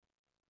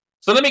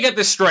So let me get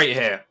this straight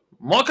here.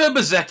 Marco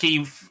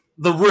Bezzecchi,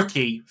 the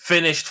rookie,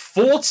 finished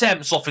 4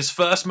 tenths off his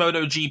first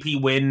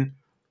MotoGP win,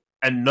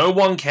 and no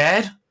one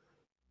cared?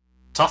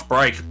 Tough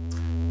break.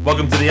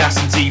 Welcome to the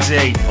Aston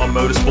TT on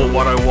Motorsport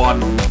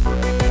 101.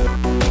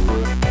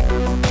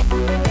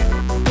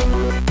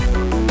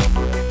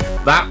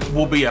 That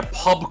will be a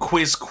pub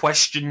quiz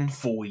question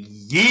for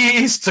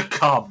years to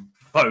come,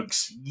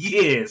 folks.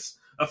 Years.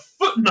 A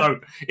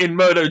footnote in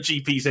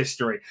MotoGP's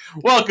history.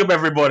 Welcome,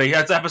 everybody.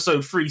 That's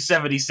episode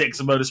 376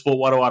 of Motorsport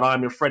 101.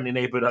 I'm your friendly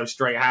neighborhood host,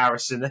 Dre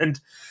Harrison, and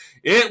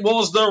it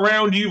was the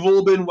round you've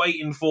all been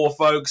waiting for,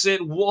 folks.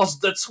 It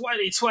was the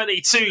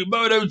 2022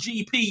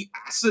 MotoGP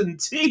Aston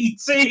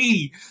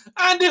TT,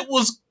 and it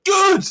was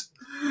good.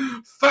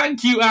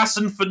 Thank you,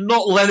 Aston, for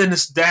not letting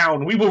us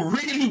down. We were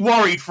really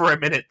worried for a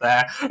minute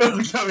there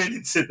going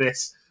into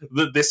this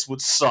that this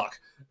would suck,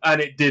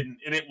 and it didn't.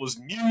 And it was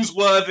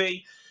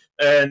newsworthy,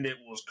 and it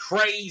was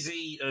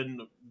crazy,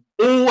 and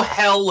all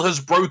hell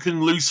has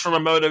broken loose from a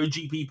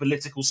MotoGP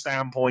political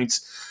standpoint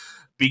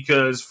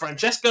because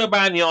Francesco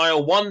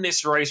Bagnaia won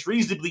this race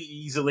reasonably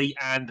easily,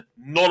 and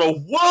not a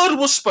word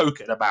was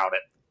spoken about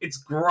it. It's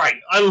great.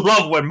 I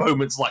love when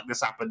moments like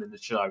this happen in the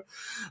show.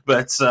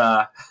 But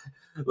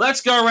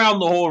let's go around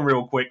the horn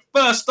real quick.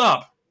 First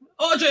up,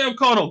 RJ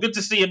O'Connell. Good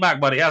to see you back,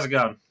 buddy. How's it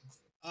going?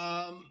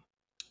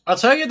 I'll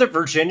tell you that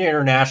Virginia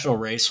International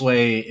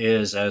Raceway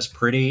is as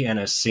pretty and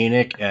as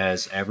scenic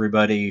as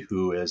everybody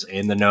who is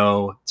in the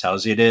know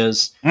tells you it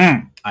is.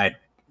 I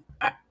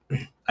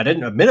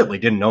admittedly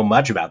didn't know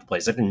much about the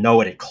place. I didn't know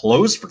it had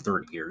closed for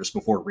 30 years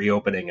before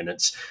reopening in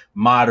its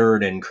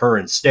modern and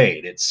current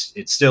state. It's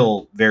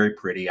still very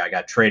pretty. I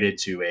got traded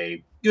to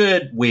a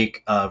good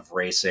week of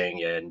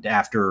racing, and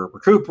after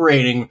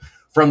recuperating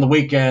from the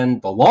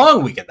weekend, the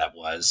long weekend that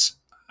was,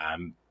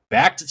 I'm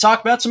back to talk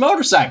about some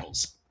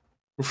motorcycles.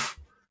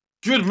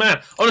 Good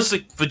man.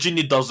 Honestly,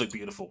 Virginia does look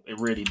beautiful. It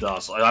really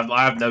does.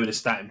 I've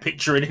noticed that in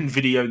picture and in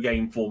video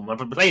game form. I've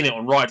been playing it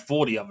on Ride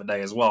 4 the other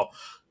day as well.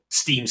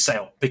 Steam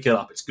sale. Pick it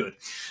up. It's good.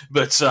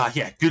 But,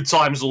 yeah, good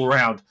times all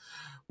around.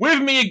 With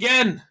me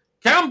again,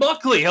 Cam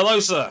Buckley. Hello,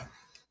 sir.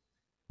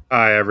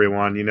 Hi,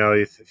 everyone. You know,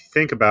 if you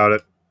think about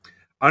it,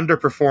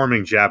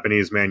 underperforming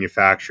Japanese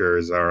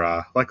manufacturers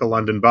are like a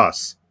London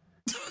bus.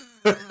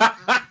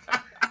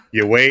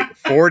 You wait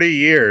 40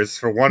 years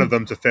for one of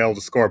them to fail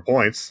to score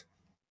points,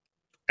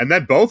 and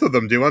then both of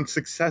them fail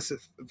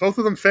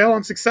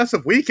on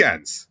successive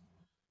weekends.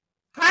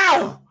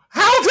 How?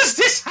 How does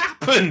this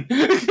happen?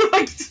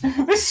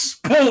 This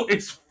sport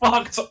is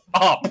fucked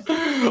up.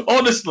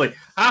 Honestly,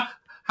 how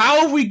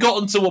have we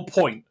gotten to a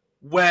point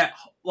where,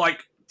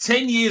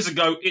 10 years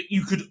ago,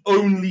 you could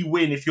only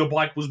win if your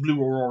bike was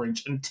blue or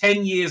orange, and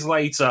 10 years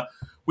later,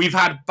 we've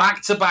had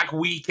back-to-back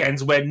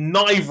weekends where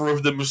neither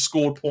of them have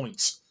scored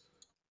points.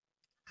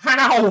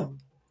 How?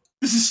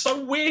 This is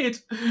so weird.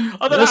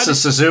 This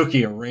is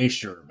Suzuki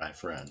erasure, my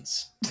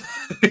friends.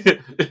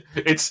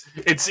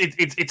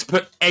 It's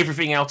put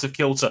everything out of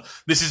kilter.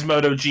 This is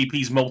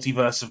MotoGP's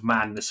multiverse of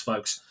madness,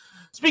 folks.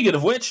 Speaking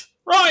of which,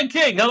 Ryan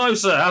King, hello,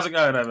 sir. How's it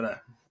going over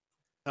there?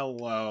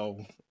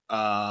 Hello.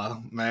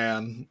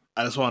 Man,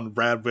 I just want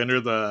Brad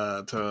Binder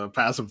to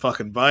pass some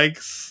fucking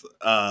bikes.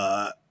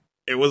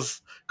 It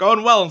was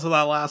going well until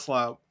that last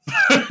lap.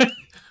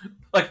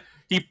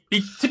 He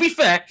to be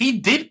fair, he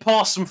did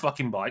pass some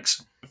fucking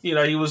bikes. You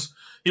know, he was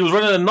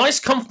running a nice,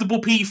 comfortable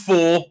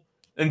P4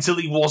 until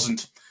he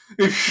wasn't.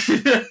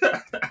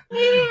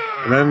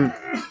 And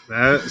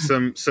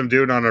then some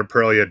dude on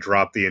Aprilia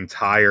dropped the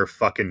entire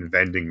fucking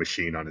vending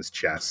machine on his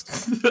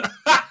chest.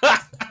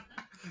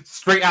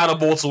 Straight out of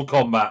Mortal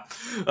Kombat.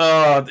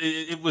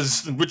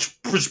 Which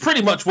was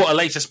pretty much what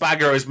Aleix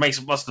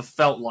Espargaro's must have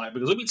felt like,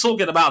 because we'll be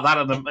talking about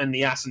that in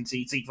the Aston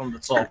TT from the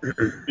top.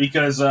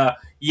 Because,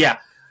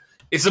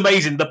 it's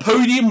amazing. The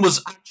podium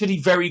was actually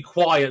very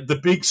quiet. The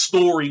big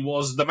story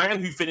was the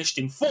man who finished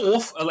in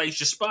fourth,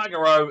 Aleix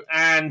Espargaro,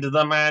 and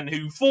the man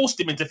who forced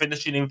him into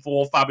finishing in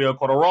fourth, Fabio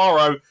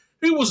Quartararo,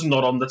 who was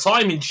not on the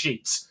timing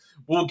sheets.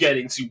 We'll get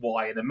into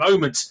why in a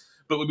moment.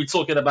 But we'll be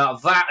talking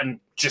about that and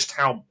just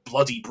how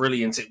bloody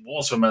brilliant it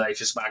was from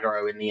Aleix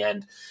Espargaro in the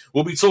end.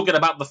 We'll be talking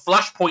about the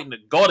flashpoint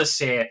that got us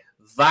here,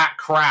 that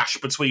crash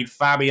between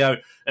Fabio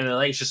and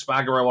Aleix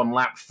Espargaro on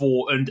lap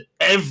 4, and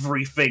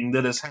everything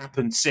that has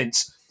happened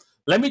since.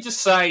 Let me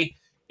just say,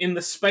 in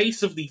the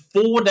space of the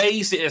 4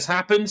 days it has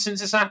happened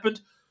since it's happened,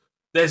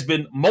 there's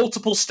been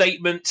multiple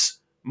statements,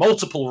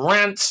 multiple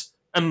rants,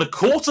 and the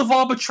Court of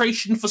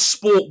Arbitration for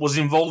Sport was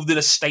involved in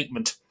a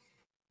statement.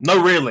 No,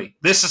 really,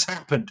 this has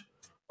happened.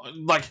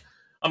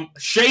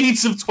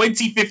 Shades of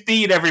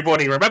 2015,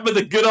 everybody. Remember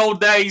the good old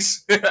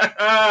days?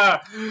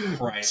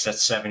 Christ,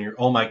 that's 7 years.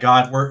 Oh my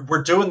God,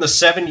 we're doing the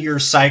 7-year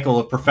cycle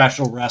of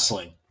professional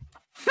wrestling.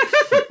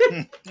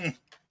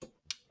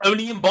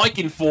 Only in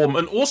biking form,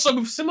 and also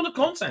with similar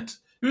content.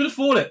 Who would have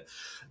thought it?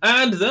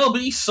 And there'll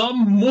be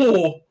some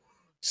more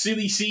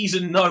silly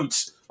season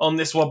notes on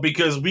this one,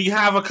 because we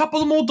have a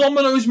couple more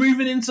dominoes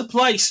moving into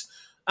place.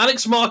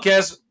 Alex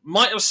Marquez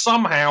might have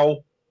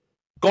somehow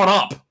gone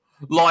up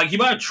Like, you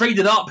might have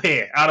traded up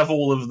here out of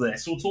all of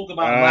this. We'll talk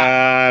about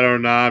that. I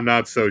don't know. I'm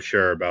not so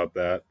sure about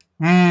that.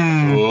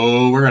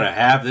 Oh, we're gonna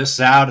have this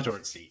out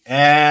towards the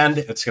end.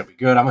 It's gonna be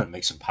good. I'm gonna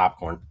make some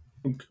popcorn.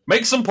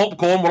 Make some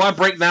popcorn while I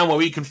break down where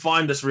we can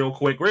find us real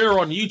quick. We're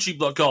on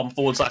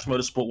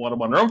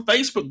youtube.com/motorsport101. We're on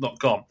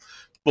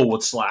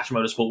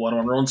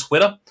facebook.com/motorsport101. We're on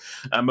Twitter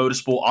at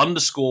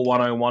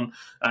motorsport_101.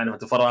 And if you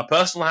want to follow our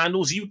personal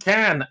handles, you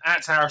can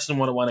at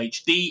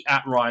Harrison101HD,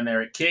 at Ryan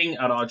Eric King,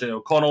 at RJ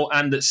O'Connell,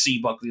 and at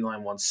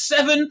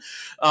CBuckley917.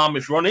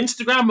 If you're on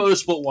Instagram,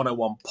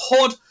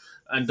 motorsport101pod.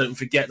 And don't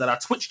forget that our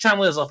Twitch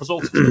channel is up as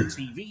well,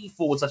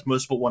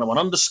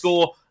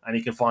 twitch.tv/motorsport101_. And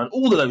you can find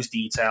all of those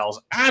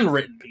details and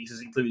written pieces,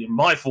 including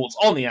my thoughts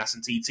on the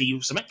Aston TT,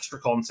 with some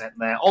extra content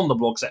there on the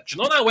blog section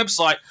on our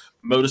website,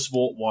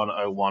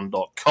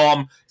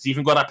 motorsport101.com. So you've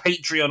even got our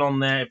Patreon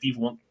on there if you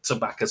want to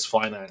back us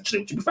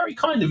financially, which would be very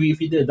kind of you if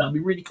you did. That'd be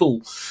really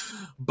cool.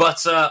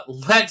 But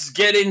let's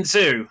get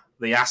into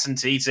the Aston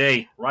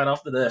TT right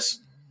after this.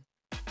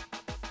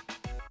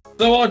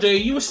 So, RJ, are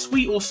you a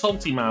sweet or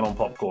salty man on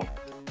popcorn?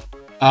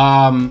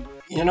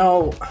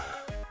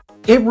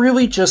 It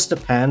really just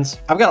depends.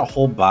 I've got a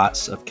whole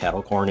box of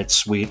kettle corn. It's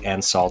sweet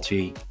and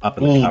salty up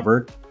in the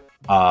cupboard.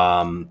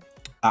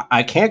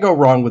 I can't go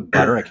wrong with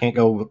butter. I can't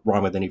go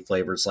wrong with any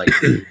flavors, like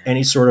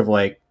any sort of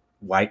like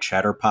white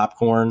cheddar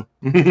popcorn,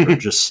 or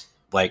just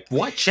like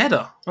white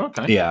cheddar.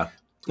 Okay. Yeah.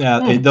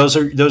 Those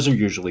are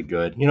usually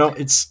good.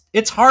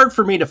 It's hard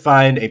for me to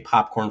find a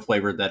popcorn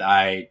flavor that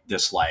I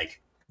dislike.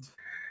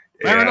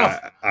 Fair enough.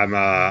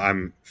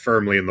 I'm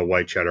firmly in the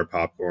white cheddar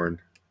popcorn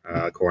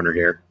corner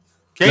here.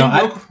 Okay,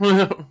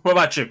 what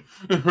about you?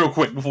 Real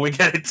quick before we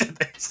get into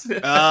this.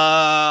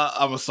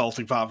 I'm a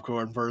salty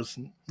popcorn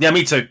person. Yeah,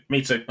 me too.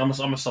 I'm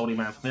a salty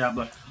man.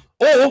 Yeah,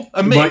 or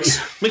a mix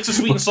of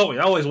sweet and salty.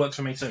 That always works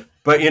for me too.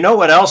 But you know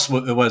what else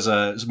was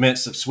a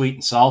mix of sweet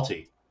and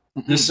salty?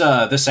 This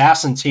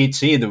Aston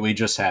TT that we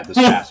just had this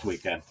past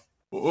weekend.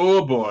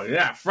 Oh boy,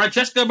 yeah.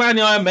 Francesco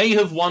Bagnaia may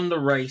have won the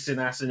race in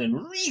Aston in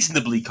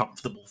reasonably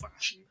comfortable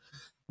fashion,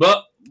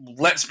 but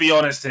let's be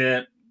honest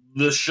here.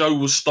 The show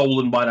was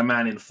stolen by the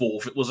man in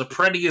fourth. It was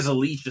Aprilia's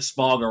Alicia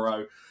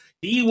Spargaro.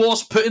 He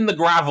was put in the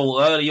gravel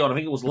early on. I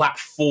think it was lap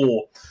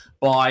 4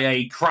 by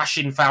a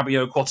crashing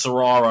Fabio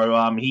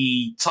Quartararo.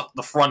 He tucked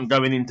the front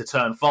going into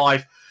turn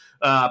 5.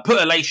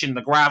 Put Alicia in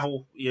the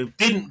gravel.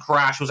 Didn't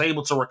crash. Was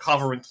able to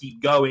recover and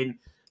keep going.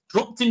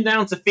 Dropped him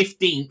down to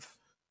 15th.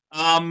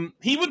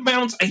 He would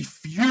mount a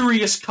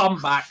furious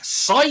comeback,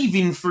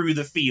 scything through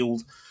the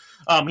field.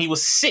 He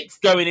was 6th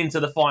going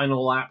into the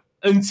final lap,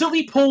 until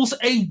he pulls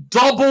a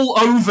double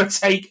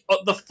overtake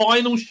at the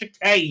final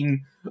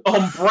chicane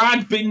on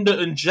Brad Binder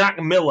and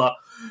Jack Miller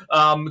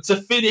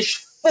to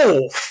finish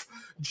 4th,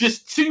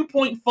 just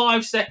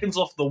 2.5 seconds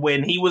off the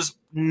win. He was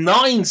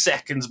 9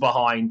 seconds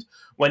behind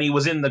when he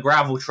was in the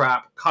gravel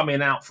trap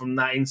coming out from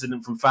that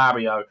incident from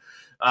Fabio.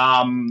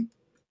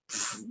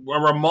 A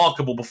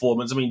remarkable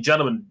performance. I mean,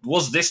 gentlemen,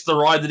 was this the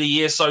ride of the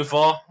year so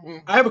far?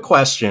 I have a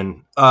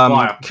question.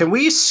 Can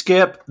we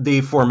skip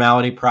the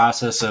formality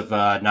process of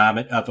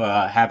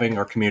having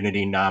our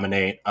community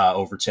nominate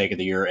Overtake of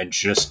the Year and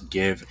just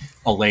give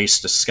a lace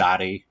to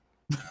Scotty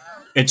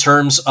in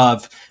terms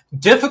of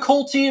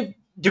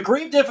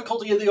degree of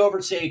difficulty of the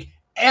overtake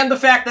and the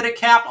fact that it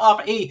capped off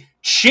a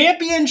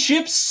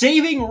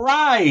championship-saving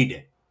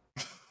ride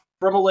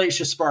from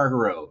Alicia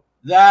Spargaro?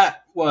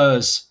 That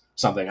was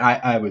something.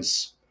 I've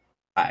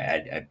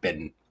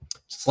been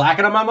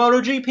slacking on my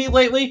MotoGP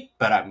lately,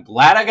 but I'm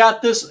glad I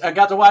got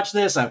to watch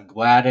this. I'm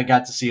glad I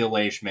got to see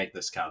Aleix make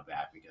this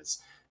comeback because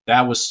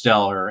that was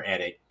stellar,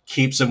 and it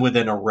keeps him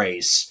within a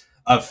race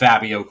of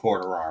Fabio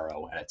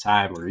Quartararo at a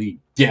time where he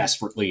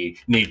desperately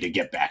needed to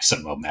get back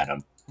some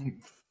momentum.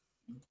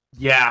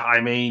 Yeah, I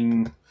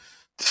mean,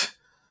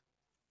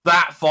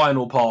 that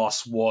final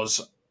pass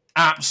was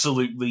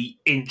absolutely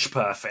inch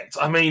perfect.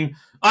 I mean,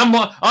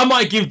 I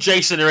might give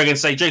Jason a ring and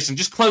say, Jason,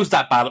 just close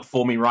that ballot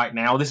for me right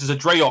now. This is a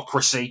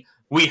Drayocracy.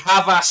 We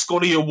have our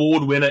Scotty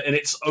Award winner, and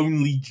it's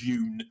only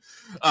June.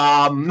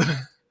 That's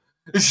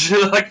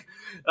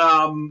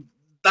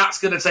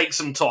going to take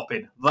some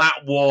topping. That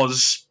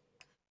was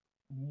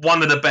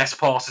one of the best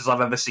passes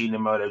I've ever seen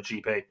in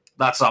MotoGP.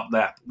 That's up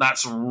there.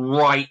 That's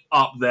right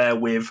up there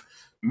with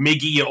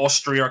Miggy at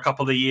Austria a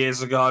couple of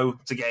years ago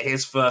to get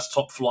his first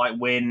top flight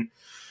win.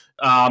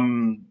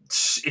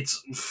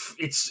 It's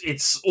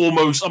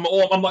almost.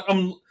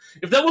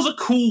 If there was a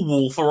cool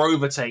wall for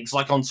overtakes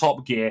like on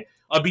Top Gear,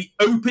 I'd be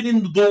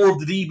opening the door of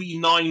the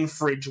DB9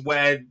 fridge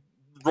where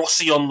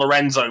Rossi on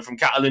Lorenzo from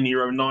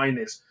Catalunya 09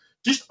 is.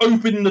 Just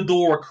opening the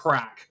door a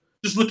crack,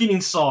 just looking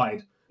inside,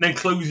 and then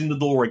closing the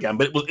door again.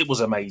 But it was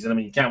amazing. I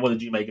mean, what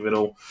did you make of it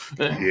all?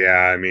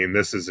 Yeah, I mean,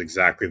 this is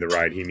exactly the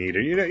ride he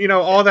needed. You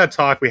know, all that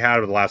talk we had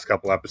over the last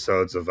couple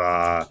episodes of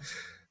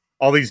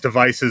all these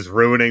devices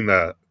ruining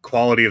the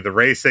quality of the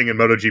racing and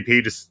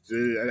MotoGP, just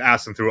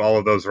Aston threw all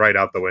of those right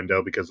out the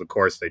window because, of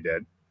course, they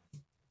did.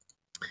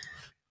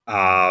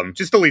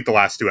 Just delete the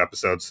last 2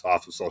 episodes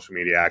off of social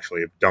media,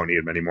 actually. Don't need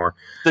them anymore.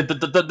 They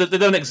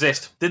don't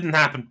exist. Didn't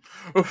happen.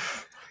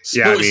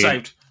 Yeah, I mean,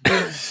 saved.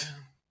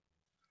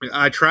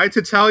 I tried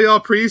to tell y'all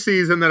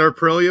preseason that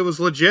Aprilia was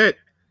legit.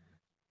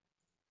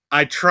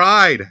 I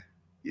tried.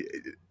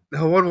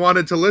 No one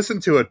wanted to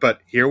listen to it, but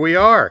here we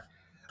are.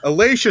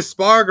 Aleix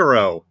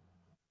Espargaro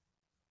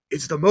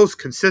is the most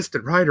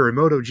consistent rider in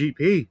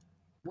MotoGP.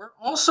 We're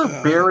also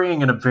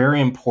burying in a very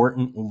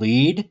important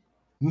lead.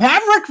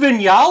 Maverick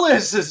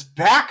Vinales is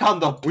back on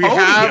the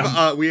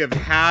podium. We have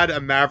had a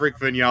Maverick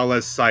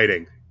Vinales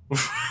sighting.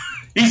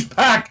 He's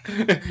back.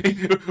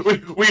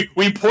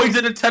 We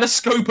pointed a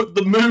telescope at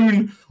the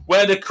moon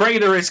where the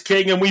crater is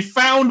king, and we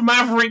found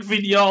Maverick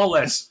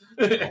Vinales.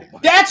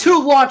 That's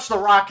who launched the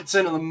rockets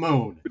into the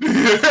moon.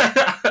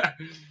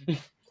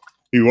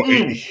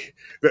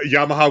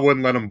 Yamaha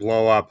wouldn't let him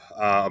blow up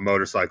a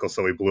motorcycle,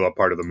 so he blew up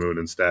part of the moon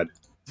instead.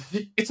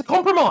 It's a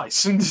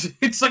compromise.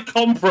 It's a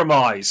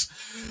compromise.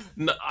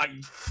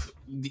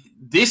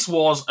 This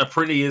was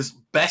Aprilia's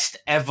best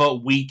ever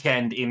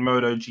weekend in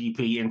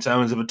MotoGP in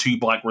terms of a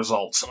two-bike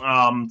result.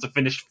 To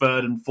finish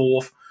third and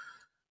fourth,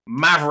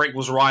 Maverick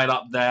was right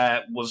up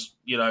there, was,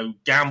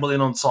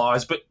 gambling on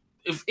tyres. But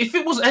if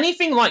it was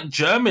anything like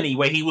Germany,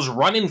 where he was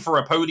running for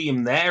a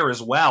podium there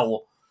as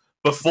well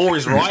before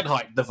his ride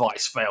height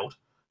device failed,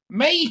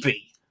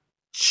 maybe,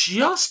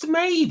 just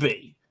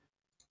maybe,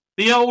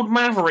 the old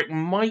Maverick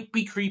might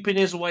be creeping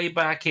his way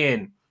back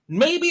in.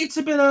 Maybe it's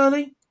a bit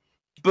early,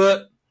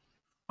 but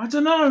I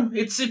don't know.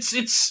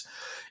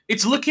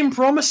 It's looking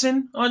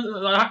promising.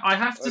 I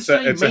have to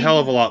say, it's a hell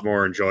of a lot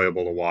more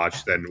enjoyable to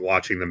watch than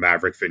watching the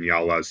Maverick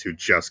Vinales who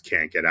just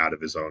can't get out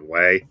of his own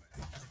way.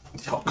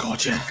 Oh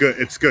God, yeah.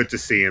 It's good to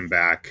see him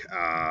back,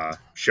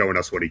 showing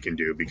us what he can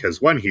do.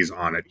 Because when he's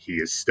on it, he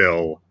is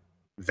still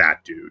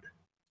that dude.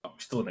 Oh,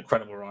 he's still an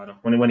incredible rider.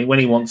 When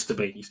he wants to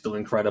be, he's still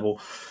incredible.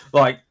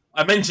 Like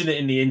I mentioned it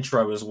in the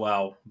intro as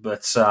well,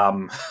 but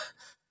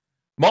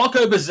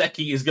Marco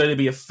Bezzecchi is going to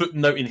be a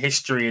footnote in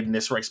history in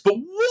this race. But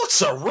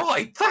what a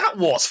ride that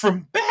was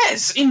from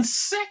Bez in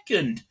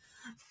second.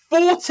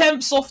 4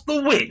 tenths off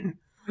the win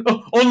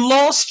on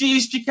last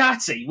year's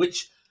Ducati,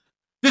 which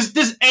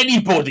does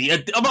anybody,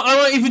 I'm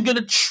not even going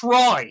to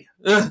try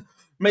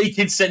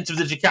making sense of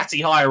the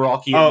Ducati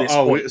hierarchy at this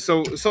point.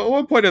 So at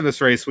one point in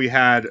this race, we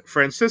had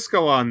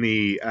Francisco on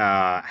the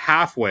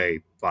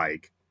halfway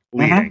bike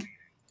leading.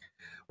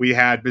 We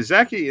had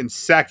Bezzecchi in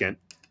second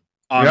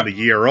on the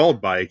year-old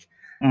bike.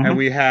 And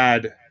we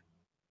had,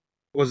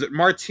 was it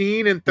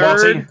Martin in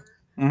third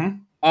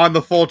on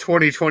the full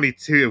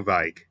 2022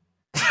 bike?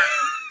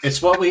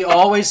 It's what we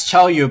always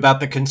tell you about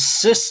the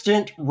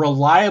consistent,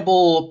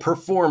 reliable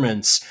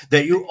performance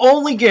that you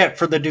only get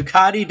for the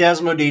Ducati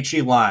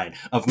Desmodici line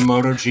of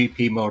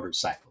MotoGP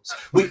motorcycles.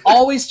 We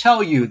always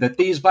tell you that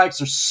these bikes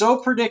are so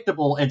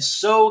predictable and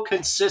so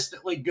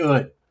consistently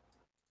good.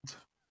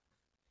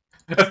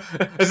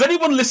 Has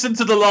anyone listened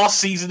to the last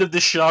season of the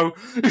show?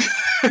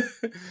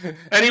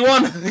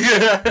 Anyone?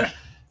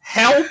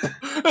 Help!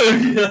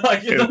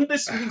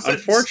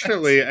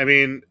 Unfortunately, I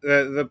mean,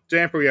 the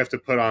damper we have to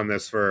put on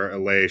this for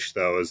Aleix,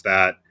 though, is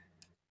that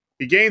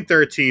he gained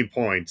 13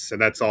 points,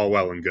 and that's all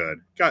well and good.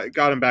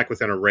 Got him back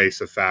within a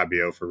race of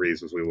Fabio for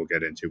reasons we will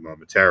get into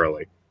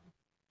momentarily.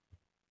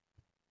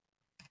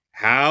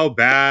 How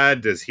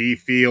bad does he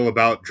feel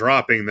about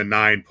dropping the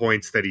 9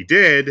 points that he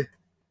did?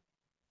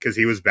 Because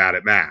he was bad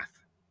at math.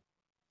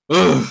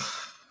 Because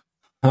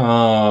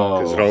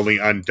it only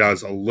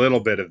undoes a little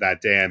bit of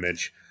that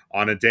damage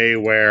on a day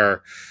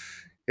where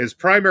his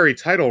primary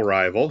title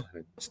rival,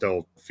 it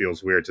still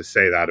feels weird to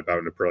say that about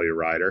an Aprilia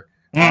rider,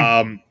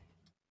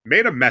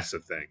 made a mess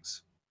of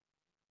things.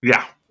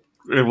 Yeah,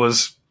 it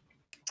was.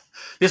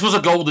 This was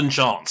a golden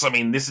chance. I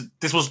mean, this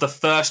was the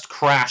first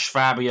crash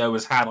Fabio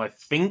has had, I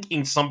think,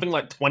 in something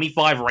like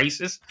 25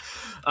 races.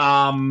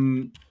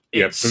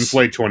 Since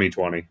late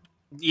 2020.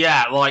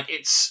 Yeah, like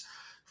it's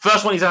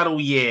first one he's had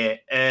all year,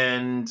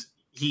 and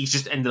he's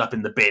just ended up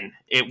in the bin.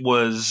 It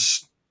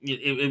was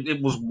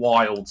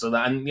wild. So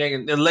that, and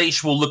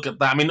Aleix will look at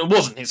that. I mean, it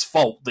wasn't his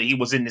fault that he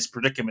was in this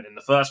predicament in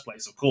the first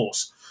place, of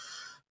course,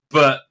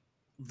 but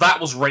that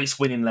was race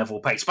winning level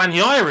pace.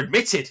 Bagnaia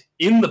admitted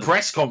in the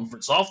press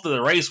conference after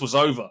the race was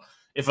over,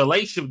 if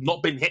Aleix had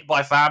not been hit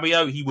by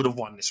Fabio, he would have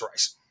won this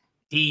race.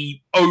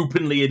 He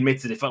openly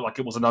admitted it felt like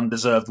it was an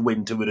undeserved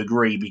win to a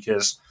degree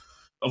because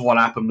of what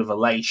happened with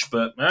Aleix,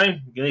 but hey,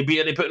 they beat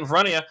it, they put in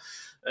front of you.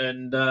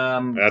 And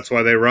that's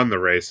why they run the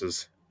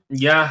races.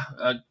 Yeah.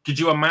 Could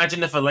you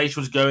imagine if Aleix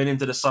was going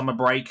into the summer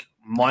break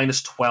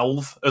minus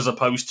 12 as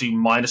opposed to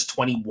minus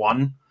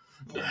 21?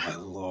 Oh, my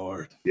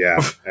Lord.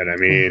 Yeah, and I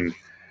mean,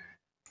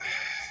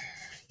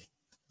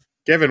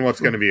 given what's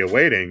going to be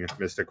awaiting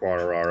Mr.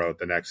 Quartararo at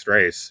the next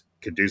race,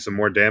 could do some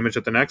more damage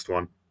at the next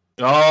one.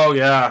 Oh,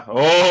 yeah.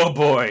 Oh,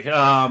 boy.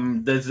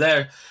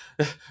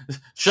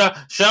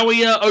 Shall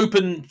we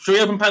open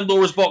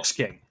Pandora's box,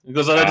 King?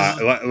 Because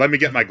let me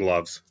get my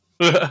gloves.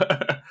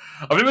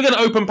 I think we're going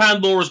to open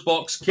Pandora's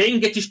box. King,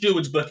 get your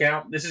steward's book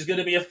out. This is going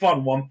to be a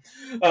fun one.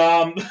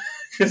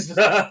 Because,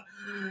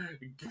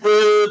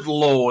 good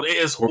Lord, it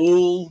is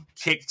all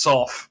kicked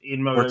off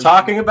in MotoGP. We're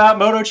talking about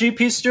MotoGP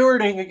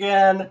stewarding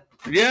again.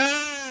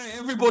 Yeah,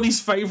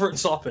 everybody's favorite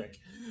topic.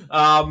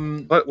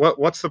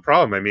 What's the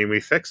problem? I mean, we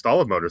fixed all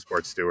of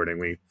motorsport stewarding.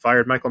 We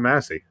fired Michael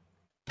Massey.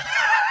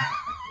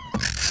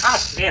 God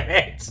damn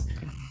it.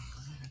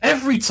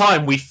 Every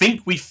time we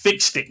think we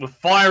fixed it with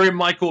firing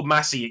Michael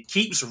Massey, it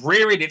keeps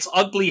rearing its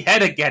ugly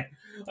head again.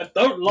 I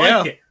don't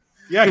like it.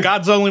 Yeah,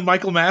 God's only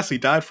Michael Massey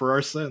died for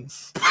our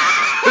sins.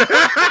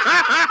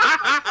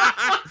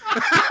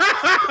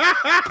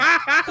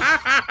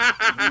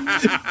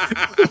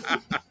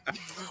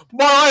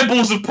 My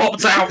eyeballs have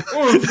popped out.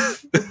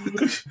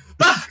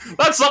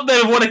 That's up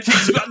there with one of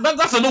King's.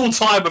 That's an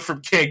all-timer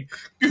from King.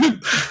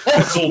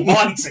 God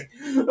almighty.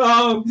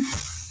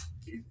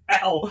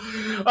 Hell.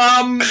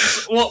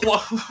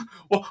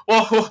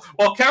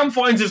 While Cam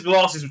finds his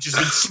glasses, which has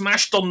been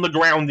smashed on the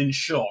ground in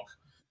shock,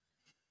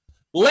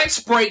 let's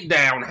break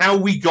down how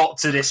we got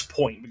to this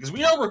point, because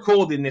we are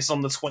recording this on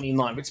the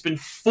 29th. It's been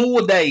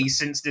 4 days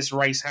since this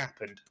race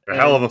happened. A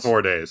hell of a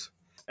 4 days.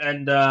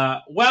 And,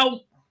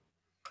 well,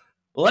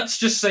 let's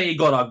just say it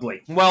got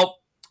ugly. Well,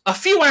 a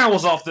few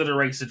hours after the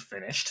race had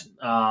finished,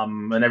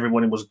 and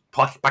everyone was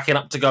packing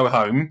up to go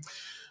home,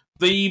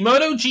 the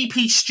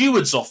MotoGP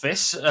stewards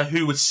office,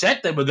 who had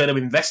said they were going to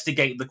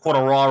investigate the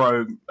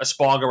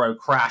Quartararo-Espargaro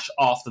crash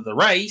after the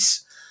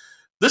race,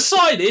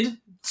 decided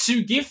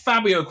to give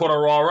Fabio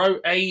Quartararo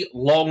a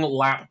long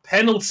lap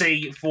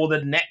penalty for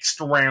the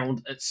next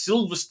round at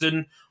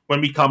Silverstone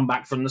when we come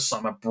back from the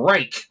summer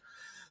break.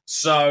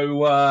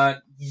 So,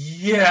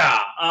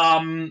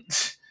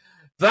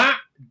 that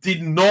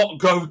did not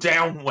go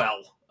down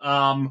well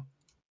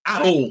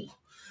at all.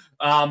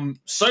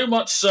 So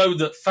much so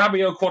that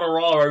Fabio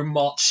Quartararo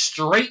marched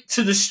straight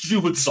to the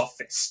steward's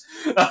office.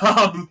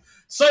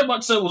 So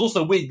much so it was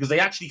also weird because they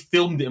actually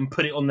filmed it and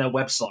put it on their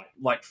website,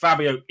 like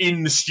Fabio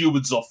in the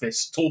steward's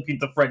office talking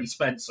to Freddie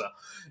Spencer.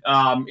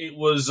 It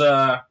was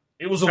a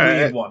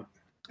weird one.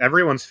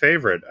 Everyone's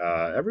favorite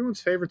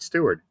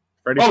steward,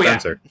 Freddie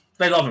Spencer. Yeah.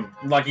 They love him.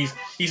 Like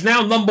he's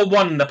now number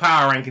one in the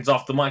power rankings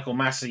after Michael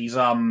Massey's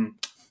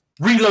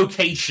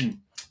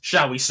relocation,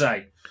 shall we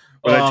say?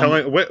 Were they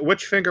telling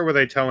which finger were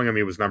they telling him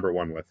he was number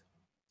one with?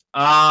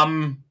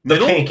 The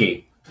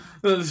pinky.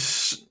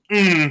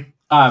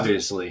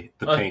 Obviously,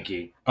 the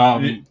pinky.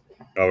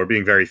 We're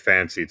being very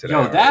fancy today.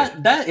 Yo,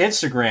 that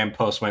Instagram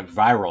post went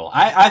viral.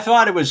 I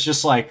thought it was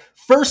just like,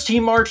 first he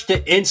marched to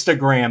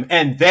Instagram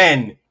and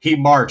then he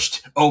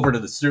marched over to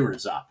the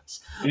steward's office.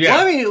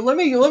 Yeah. Let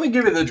me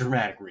give you the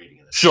dramatic reading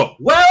of this. Sure.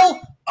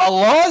 Well, a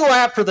long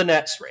lap for the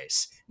next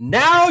race.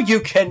 Now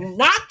you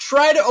cannot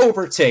try to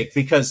overtake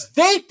because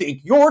they think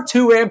you're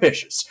too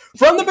ambitious.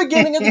 From the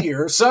beginning of the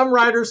year, some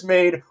riders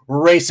made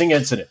racing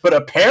incident, but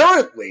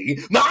apparently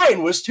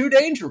mine was too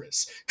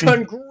dangerous.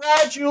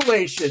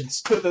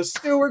 Congratulations to the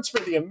stewards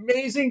for the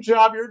amazing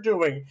job you're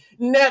doing.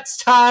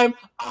 Next time,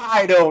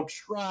 I don't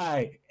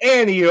try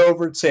any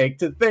overtake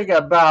to think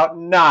about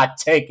not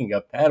taking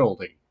a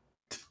penalty.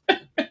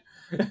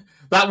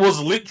 That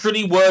was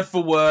literally word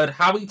for word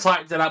how he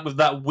typed it up with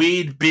that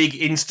weird big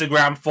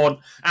Instagram font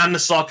and the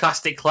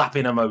sarcastic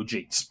clapping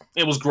emojis.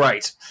 It was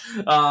great.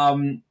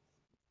 Happy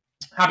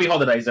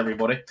holidays,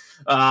 everybody.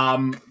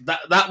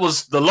 That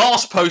was the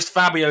last post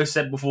Fabio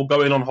said before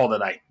going on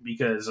holiday,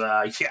 because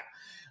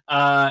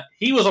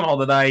he was on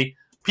holiday.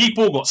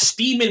 People got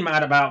steaming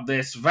mad about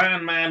this.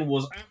 Van Man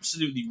was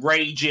absolutely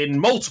raging.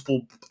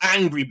 Multiple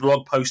angry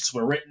blog posts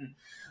were written.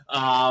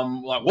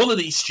 Like, what are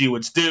these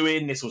stewards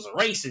doing? This was a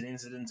racing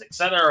incident,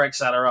 etc.,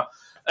 etc.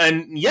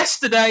 And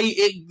yesterday,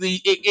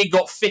 it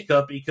got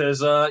thicker because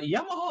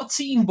Yamaha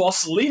team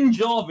boss Lynn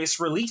Jarvis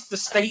released a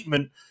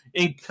statement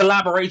in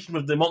collaboration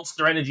with the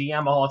Monster Energy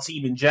Yamaha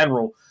team in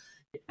general.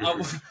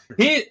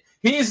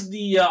 Here's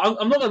the...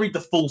 I'm not going to read the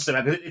full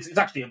statement because it's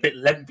actually a bit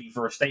lengthy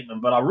for a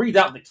statement, but I'll read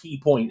out the key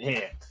point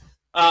here.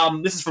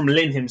 This is from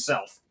Lynn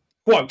himself.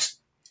 Quote,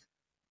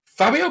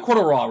 Fabio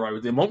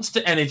Quartararo, the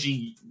Monster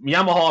Energy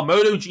Yamaha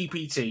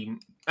MotoGP team,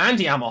 and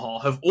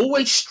Yamaha have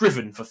always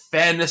striven for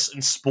fairness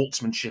and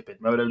sportsmanship in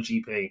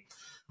MotoGP.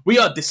 We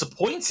are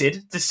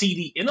disappointed to see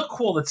the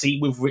inequality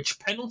with which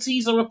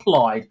penalties are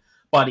applied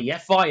by the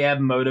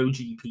FIM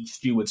MotoGP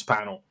Stewards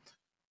panel.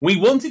 We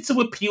wanted to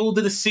appeal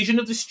the decision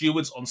of the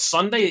stewards on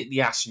Sunday at the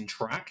Assen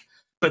track,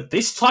 but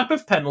this type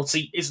of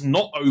penalty is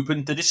not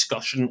open to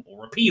discussion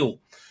or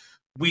appeal.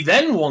 We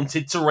then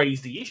wanted to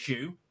raise the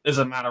issue, as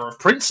a matter of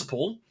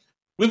principle,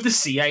 with the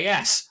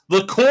CAS,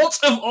 the Court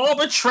of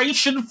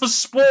Arbitration for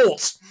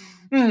Sport.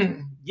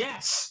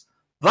 Yes,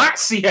 that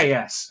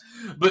CAS.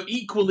 But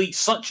equally,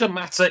 such a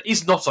matter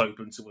is not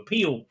open to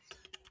appeal.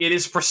 It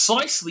is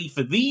precisely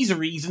for these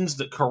reasons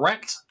that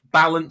correct,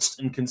 balanced,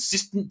 and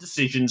consistent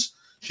decisions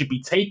should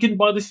be taken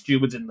by the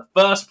stewards in the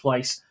first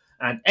place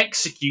and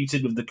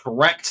executed with the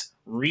correct,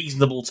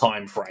 reasonable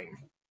time frame.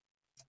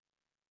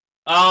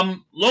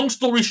 Long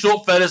story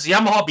short, fellas,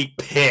 Yamaha be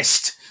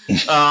pissed.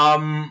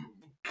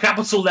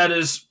 Capital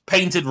letters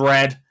painted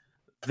red.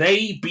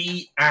 They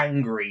be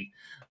angry.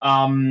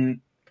 They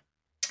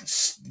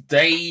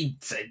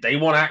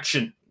want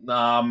action.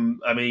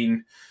 I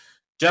mean,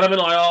 gentlemen,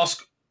 I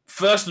ask,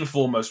 first and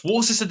foremost,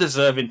 was this a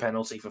deserving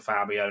penalty for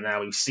Fabio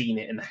now we've seen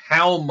it, and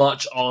how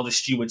much are the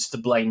stewards to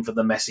blame for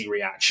the messy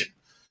reaction?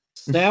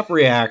 Snap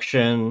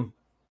reaction.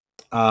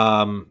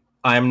 I'm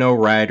no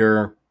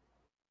rider.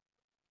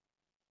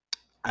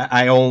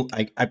 I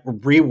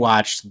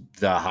rewatched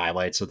the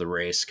highlights of the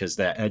race because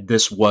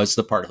this was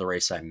the part of the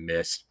race I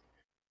missed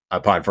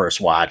upon first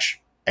watch,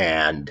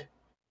 and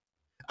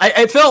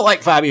I felt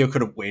like Fabio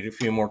could have waited a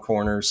few more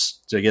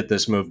corners to get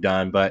this move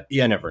done, but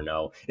you never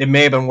know. It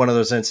may have been one of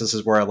those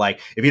instances where,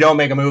 like, if you don't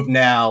make a move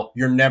now,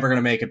 you're never going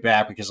to make it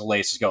back because the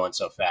lace is going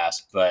so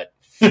fast. But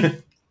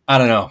I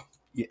don't know.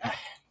 Yeah,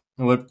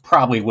 it would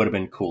have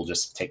been cool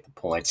just to take the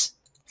points.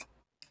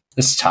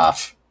 It's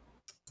tough.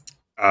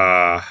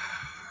 All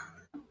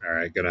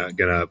right,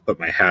 gonna put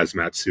my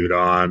hazmat suit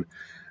on.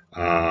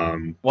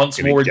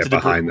 Once more into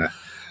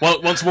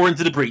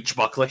the breach,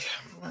 Buckley.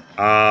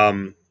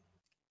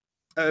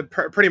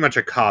 Pretty much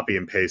a copy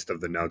and paste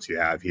of the notes you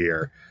have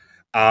here.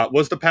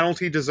 Was the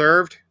penalty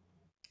deserved?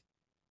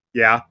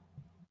 Yeah.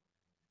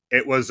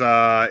 It was.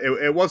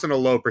 It wasn't a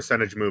low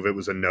percentage move. It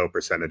was a no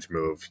percentage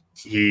move.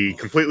 He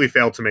completely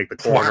failed to make the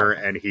corner,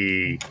 and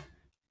he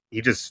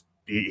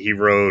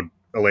rode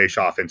Aleix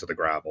off into the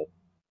gravel,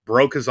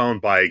 broke his own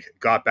bike,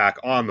 got back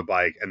on the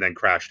bike, and then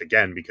crashed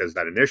again because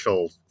that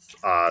initial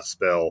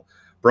spill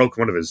broke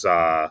one of his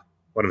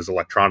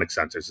electronic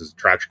sensors, his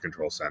traction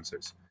control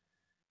sensors.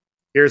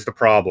 Here's the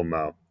problem,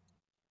 though.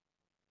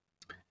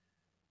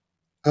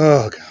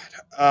 Oh,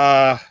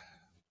 God.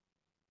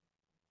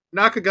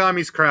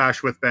 Nakagami's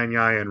crash with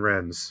Bagnaia and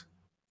Rins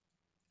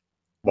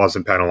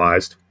wasn't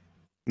penalized.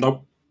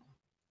 Nope.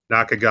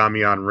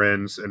 Nakagami on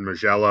Rins and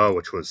Mugello,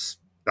 which was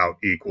about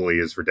equally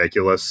as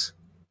ridiculous,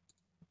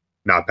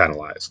 not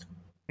penalized.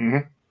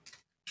 Mm-hmm.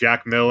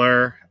 Jack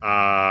Miller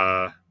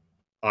on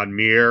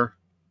Mir,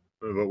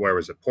 where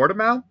was it?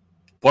 Portimao?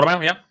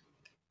 Portimao, yeah.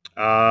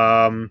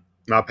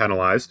 Not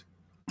penalized.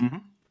 Mm-hmm.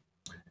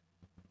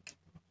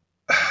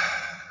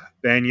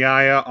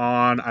 Bagnaia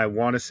on, I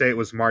want to say it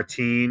was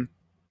Martin.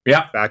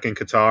 Yeah. Back in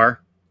Qatar.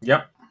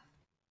 Yep.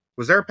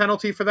 Was there a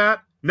penalty for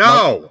that?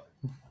 No.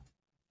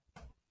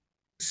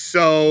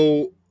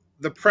 So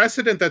the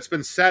precedent that's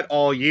been set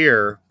all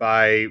year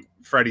by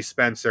Freddie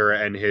Spencer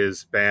and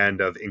his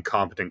band of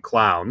incompetent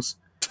clowns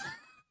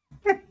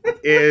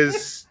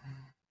is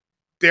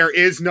there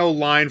is no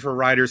line for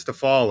riders to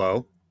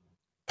follow.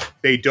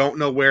 They don't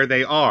know where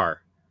they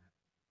are.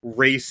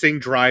 Racing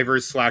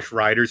drivers /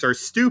 riders are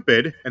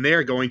stupid, and they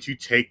are going to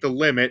take the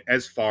limit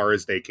as far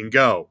as they can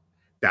go.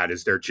 That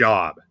is their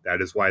job. That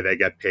is why they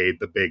get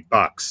paid the big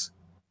bucks.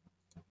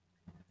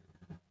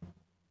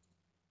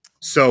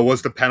 So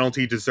was the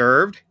penalty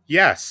deserved?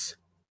 Yes.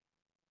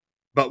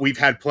 But we've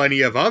had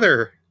plenty of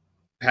other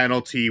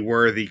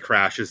penalty-worthy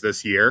crashes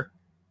this year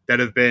that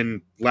have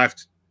been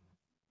left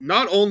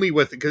not only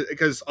with...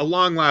 Because a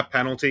long lap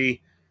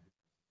penalty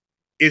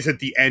isn't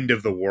the end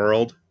of the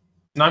world.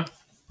 No.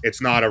 It's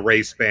not a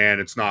race ban.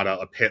 It's not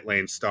a pit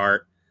lane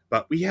start.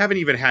 But we haven't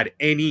even had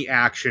any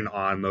action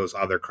on those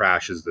other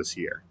crashes this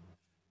year.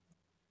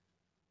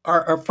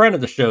 Our friend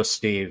of the show,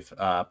 Steve,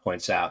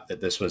 points out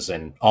that this was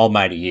an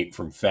almighty yeet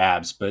from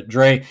Fabs. But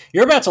Dre,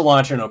 you're about to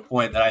launch into a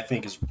point that I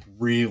think is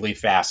really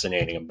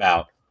fascinating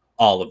about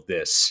all of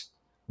this.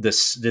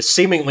 This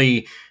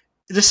seemingly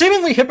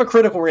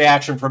hypocritical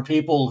reaction from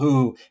people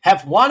who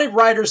have wanted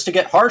riders to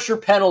get harsher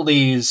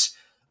penalties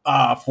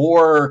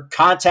for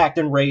contact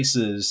in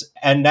races,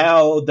 and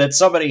now that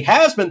somebody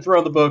has been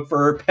thrown the book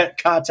for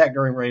contact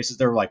during races,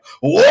 they're like,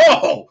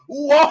 whoa,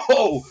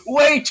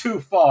 way too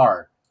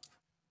far.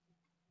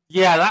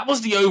 Yeah, that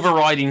was the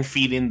overriding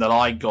feeling that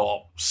I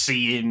got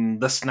seeing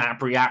the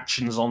snap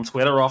reactions on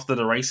Twitter after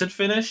the race had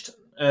finished.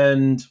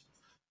 And,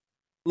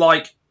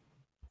 like,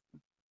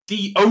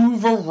 the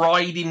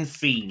overriding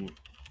theme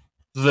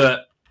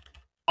that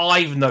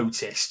I've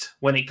noticed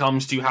when it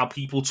comes to how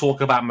people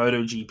talk about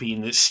MotoGP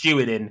and its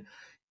stewarding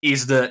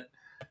is that,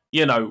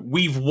 you know,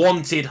 we've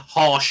wanted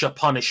harsher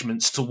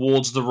punishments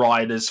towards the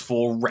riders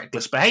for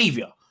reckless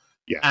behavior.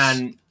 Yes.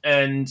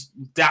 And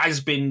that has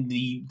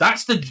been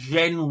that's the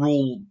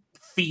general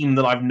theme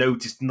that I've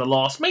noticed in the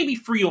last maybe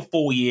 3 or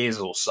 4 years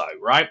or so,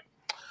 right?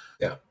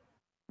 Yeah.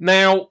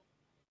 Now,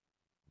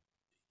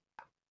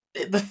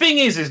 the thing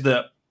is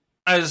that,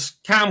 as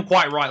Cam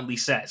quite rightly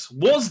says,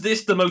 was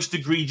this the most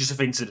egregious of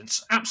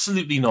incidents?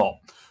 Absolutely not.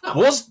 No.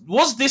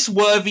 Was this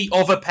worthy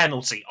of a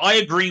penalty? I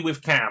agree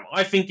with Cam.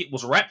 I think it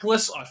was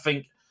reckless. I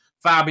think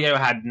Fabio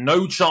had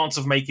no chance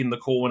of making the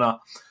corner,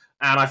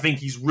 and I think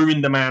he's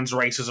ruined the man's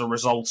race as a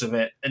result of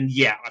it. And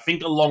yeah, I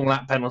think a long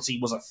lap penalty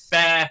was a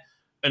fair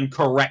and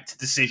correct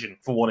decision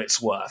for what it's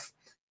worth.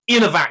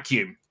 In a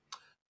vacuum.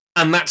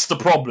 And that's the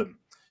problem.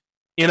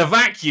 In a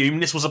vacuum,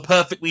 this was a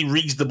perfectly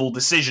reasonable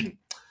decision.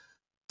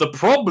 The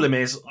problem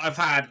is, I've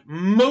had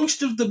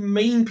most of the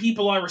main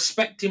people I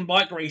respect in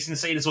bike racing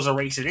say this was a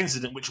racing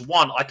incident, which,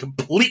 one, I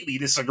completely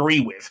disagree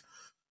with.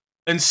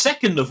 And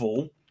second of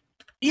all,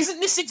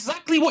 isn't this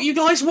exactly what you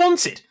guys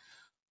wanted?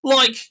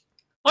 Like,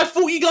 I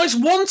thought you guys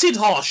wanted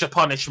harsher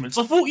punishments.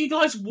 I thought you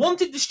guys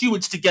wanted the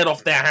stewards to get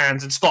off their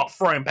hands and start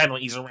throwing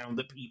penalties around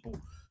at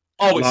people.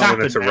 Oh, it's happened.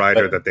 When it's a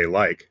rider that they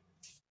like.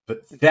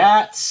 But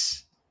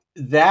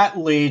that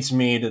leads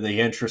me to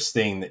the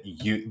interesting that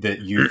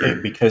you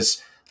think,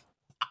 because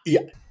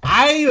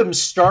I am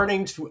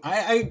starting to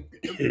I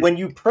when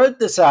you put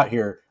this out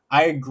here,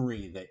 I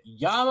agree that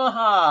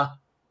Yamaha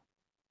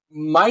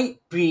might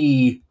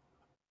be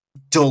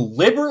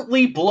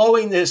deliberately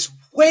blowing this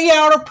way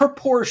out of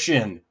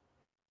proportion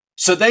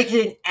so they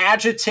can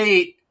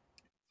agitate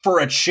for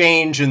a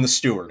change in the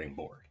stewarding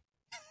board.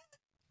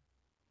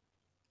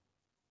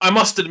 I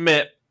must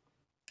admit,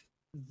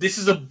 this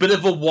is a bit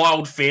of a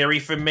wild theory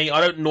for me.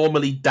 I don't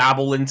normally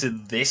dabble into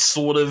this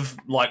sort of,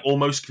 like,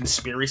 almost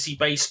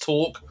conspiracy-based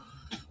talk.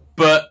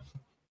 But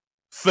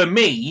for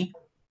me,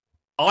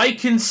 I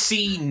can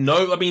see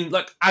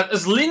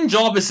as Lin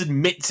Jarvis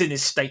admits in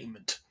his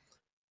statement,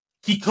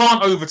 he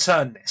can't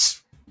overturn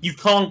this. You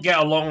can't get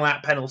a long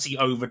lap penalty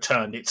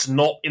overturned. It's in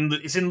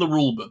the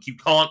rule book. You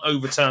can't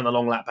overturn a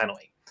long lap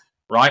penalty,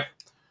 right?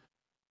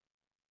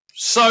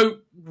 So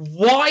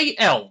why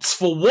else,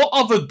 for what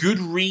other good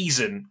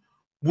reason,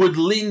 would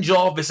Lin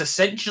Jarvis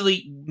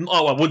essentially,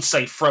 I would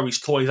say throw his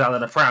toys out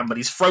of the pram, but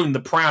he's thrown the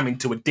pram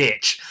into a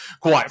ditch,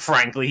 quite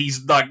frankly.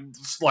 He's like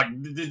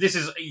this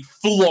is a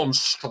full-on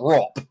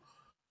strop.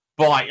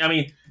 But, I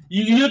mean,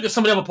 you look at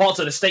some of the other parts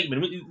of the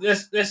statement,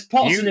 there's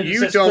parts in it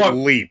that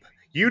says,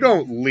 You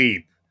don't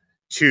leap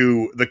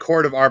to the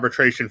Court of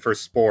Arbitration for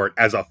Sport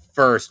as a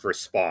first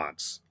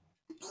response.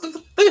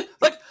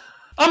 Like,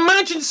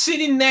 imagine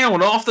sitting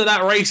down after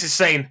that race is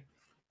saying,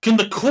 can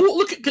the court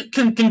look at,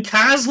 can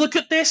CAS look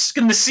at this?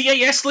 Can the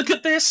CAS look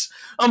at this?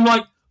 I'm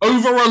like,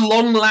 over a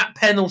long lap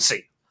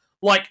penalty.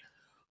 Like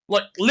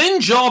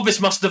Lin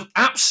Jarvis must have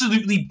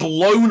absolutely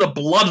blown a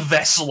blood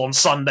vessel on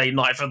Sunday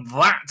night for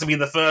that to be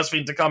the first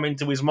thing to come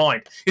into his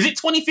mind. Is it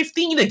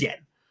 2015 again?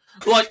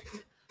 Like,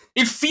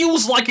 it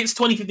feels like it's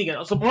 2015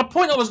 again. So my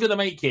point I was going to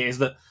make here is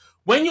that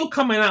when you're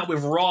coming out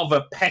with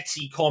rather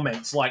petty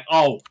comments like,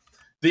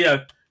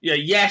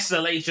 yes,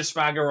 Aleix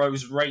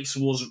Espargaro's race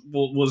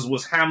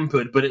was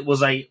hampered, but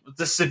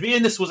the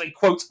severeness was a,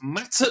 quote,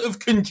 matter of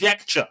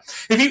conjecture.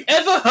 Have you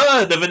ever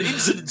heard of an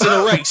incident in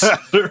a race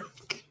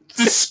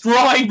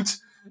described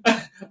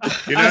as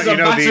a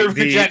matter of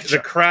conjecture?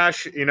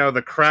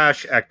 The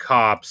crash at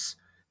Cops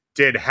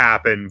did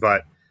happen,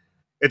 but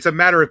it's a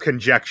matter of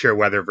conjecture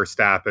whether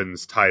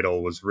Verstappen's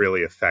title was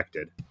really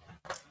affected.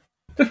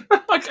 Could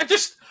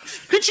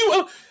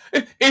you...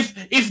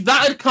 If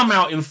that had come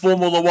out in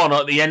Formula One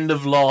at the end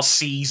of last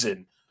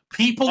season,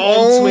 people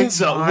on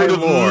Twitter would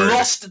have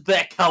lost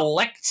their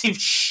collective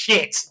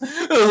shit.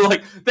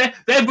 Like,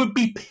 there would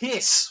be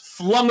piss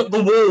flung at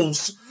the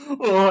walls.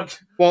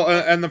 Well,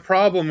 and the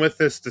problem with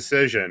this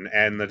decision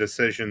and the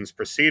decisions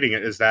preceding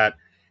it is that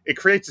it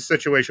creates a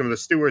situation where the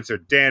stewards are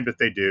damned if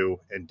they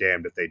do and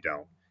damned if they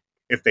don't.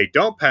 If they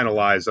don't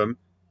penalize them,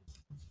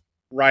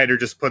 Ryder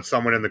just puts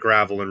someone in the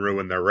gravel and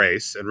ruin their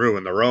race and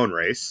ruin their own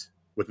race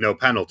with no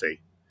penalty.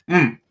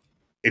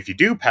 If you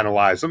do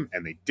penalize them,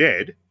 and they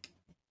did,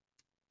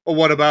 well,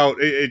 what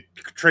about it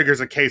triggers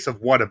a case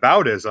of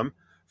whataboutism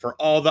for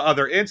all the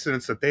other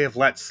incidents that they have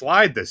let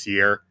slide this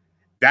year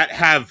that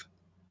have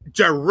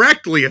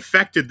directly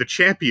affected the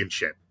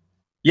championship.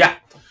 Yeah,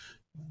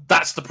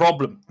 that's the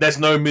problem. There's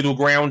no middle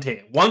ground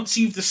here. Once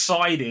you've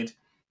decided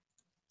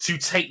to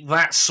take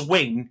that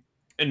swing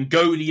and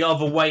go the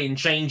other way and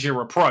change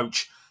your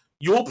approach,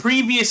 your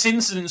previous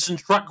incidents and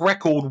track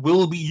record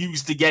will be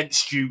used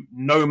against you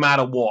no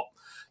matter what.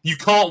 You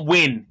can't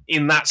win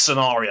in that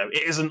scenario.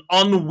 It is an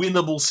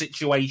unwinnable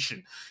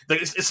situation.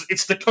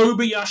 It's the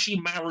Kobayashi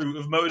Maru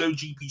of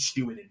MotoGP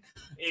stewarding.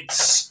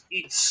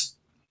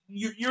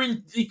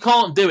 You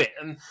can't do it.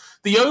 And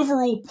the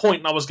overall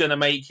point I was going to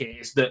make here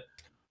is that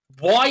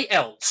why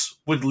else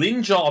would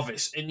Lin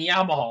Jarvis and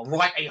Yamaha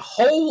write a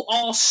whole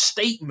ass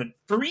statement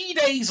 3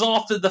 days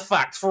after the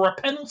fact for a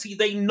penalty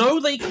they know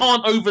they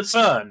can't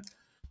overturn?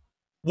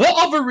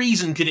 What other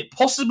reason could it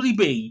possibly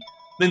be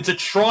than to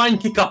try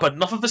and kick up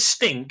enough of a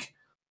stink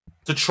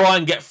to try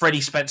and get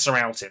Freddie Spencer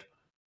outed?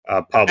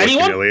 A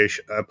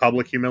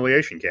public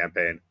humiliation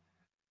campaign.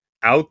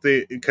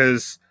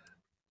 Because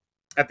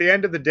at the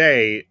end of the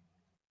day,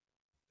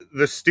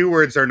 the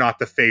stewards are not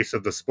the face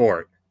of the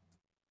sport.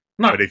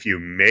 No. But if you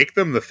make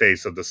them the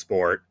face of the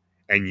sport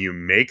and you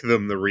make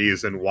them the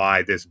reason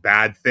why this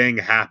bad thing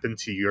happened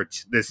to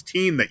this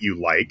team that you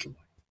like,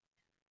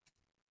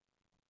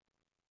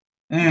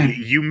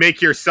 you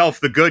make yourself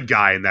the good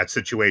guy in that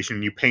situation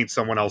and you paint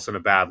someone else in a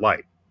bad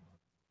light.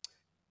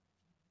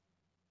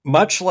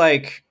 Much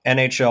like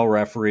NHL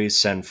referees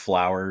send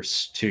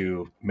flowers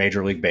to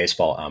Major League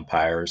Baseball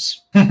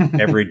umpires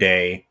every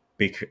day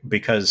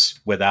because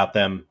without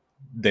them,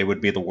 they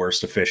would be the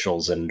worst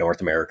officials in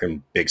North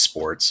American big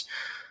sports.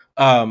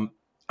 I'm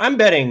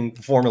betting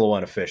Formula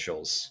One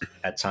officials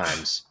at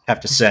times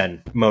have to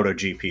send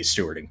MotoGP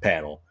stewarding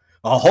panel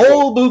a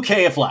whole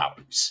bouquet of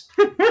flowers.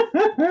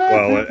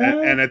 Well,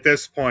 and at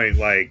this point,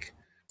 like,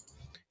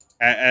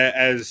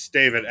 As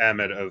David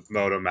Emmett of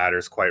Moto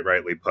Matters quite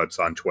rightly puts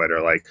on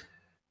Twitter, like,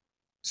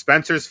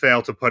 Spencer's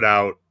failed to put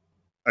out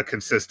a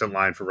consistent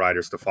line for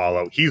riders to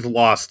follow. He's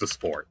lost the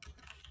sport.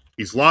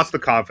 He's lost the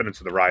confidence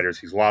of the riders.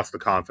 He's lost the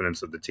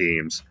confidence of the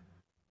teams.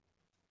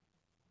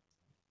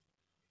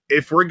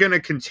 If we're going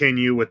to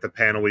continue with the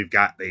panel we've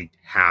got, they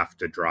have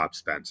to drop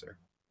Spencer.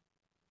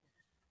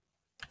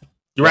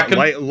 You reckon?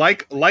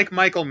 Like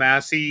Michael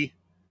Massey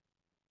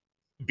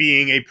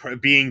being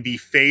the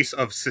face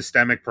of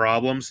systemic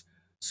problems,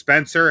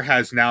 Spencer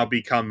has now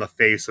become the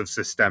face of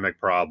systemic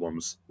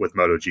problems with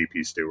MotoGP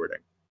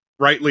stewarding.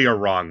 Rightly or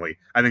wrongly.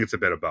 I think it's a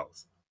bit of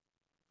both.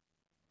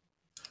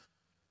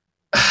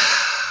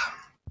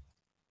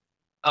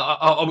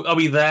 Are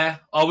we there?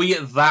 Are we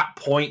at that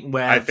point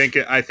where I think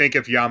if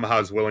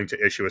Yamaha is willing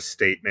to issue a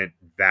statement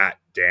that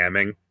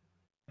damning,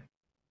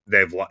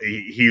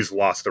 he's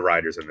lost the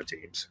riders and the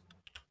teams.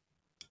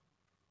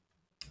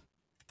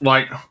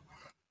 Like,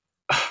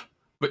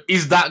 but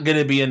is that going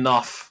to be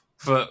enough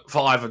for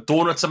either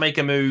Dorna to make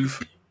a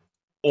move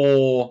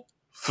or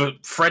for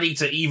Freddie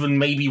to even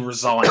maybe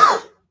resign?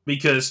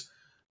 Because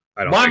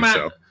I don't think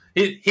so.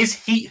 His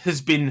heat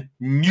has been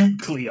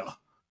nuclear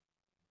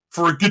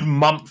for a good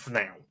month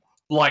now.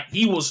 Like,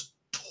 he was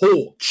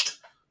torched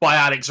by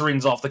Alex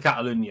Rins after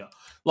Catalunya.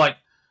 Like,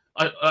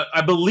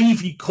 I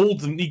believe he called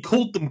them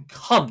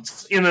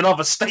cunts in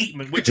another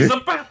statement, which is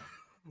about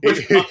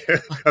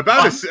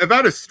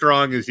about as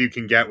strong as you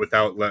can get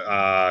without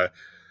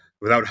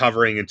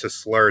hovering into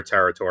slur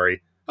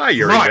territory. Hi,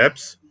 Yuri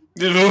Vips,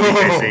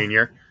 DK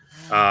Senior.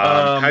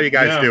 How you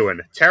guys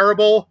doing?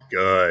 Terrible?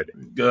 Good.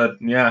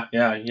 Yeah,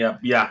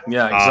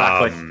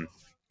 exactly.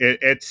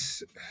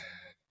 It's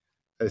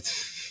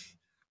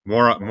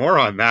more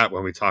on that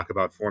when we talk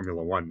about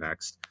Formula One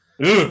next.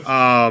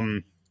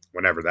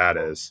 Whenever that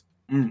is.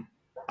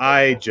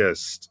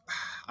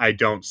 I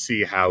don't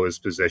see how his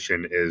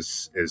position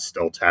is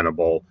still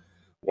tenable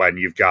when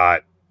you've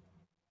got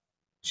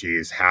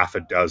half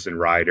a dozen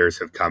riders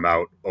have come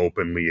out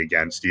openly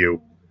against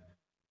you.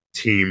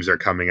 Teams are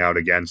coming out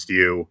against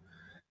you.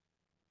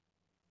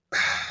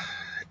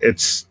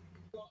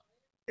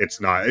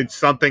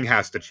 Something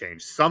has to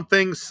change.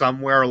 Something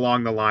somewhere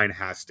along the line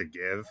has to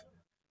give.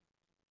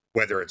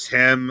 Whether it's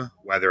him,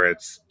 whether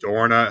it's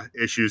Dorna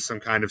issues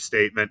some kind of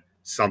statement,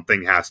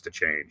 something has to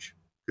change.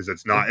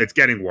 Because it's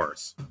getting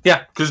worse.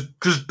 Yeah, because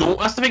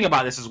that's the thing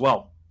about this as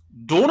well.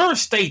 Dorna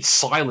stayed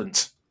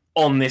silent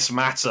on this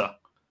matter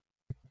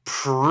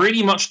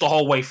pretty much the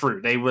whole way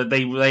through. They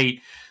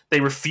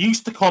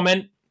refused to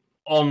comment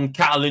on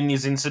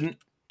Catalunya's incident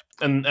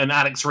and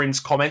Alex Rins'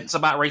 comments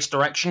about race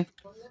direction.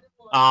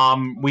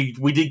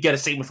 We did get a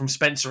statement from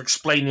Spencer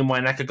explaining why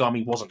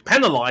Nakagami wasn't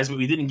penalised, but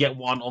we didn't get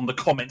one on the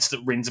comments that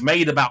Rins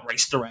made about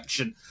race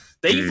direction.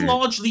 They've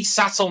largely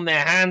sat on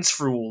their hands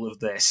through all of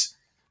this,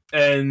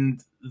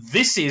 and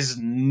this is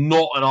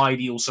not an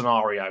ideal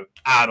scenario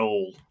at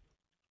all.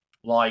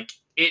 Like,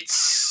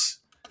 it's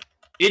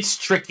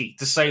tricky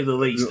to say the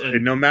least.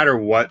 And no matter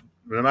what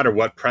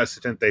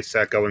precedent they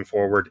set going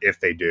forward, if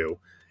they do,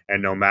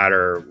 and no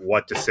matter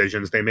what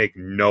decisions they make,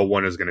 no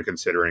one is going to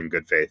consider in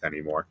good faith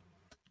anymore.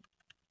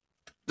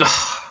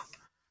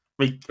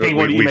 What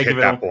do you make of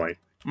it all? Point.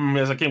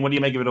 What do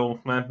you make of it all,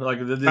 man? Like,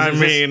 is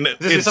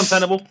this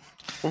untenable?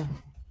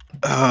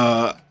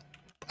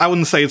 I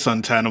wouldn't say it's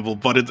untenable,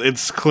 but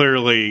it's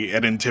clearly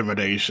an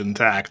intimidation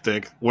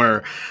tactic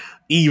where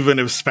even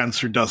if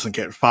Spencer doesn't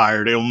get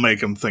fired, it'll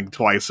make him think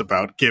twice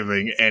about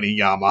giving any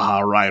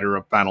Yamaha rider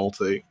a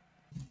penalty.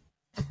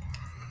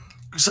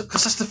 Because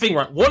that's the thing,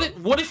 right?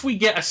 What if we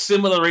get a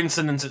similar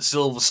incident at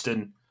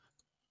Silverstone,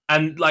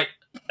 and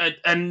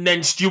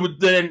then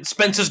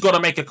Spencer's got to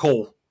make a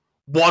call,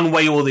 one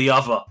way or the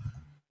other.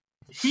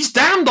 He's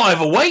damned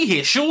either way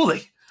here,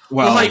 surely.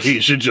 Well,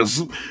 he should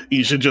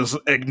just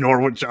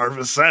ignore what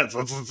Jarvis says.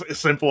 It's as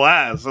simple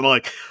as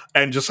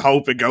and just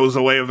hope it goes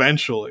away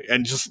eventually.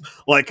 And just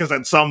because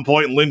at some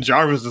point Lynn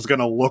Jarvis is going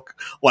to look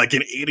like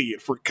an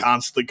idiot for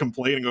constantly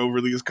complaining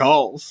over these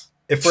calls.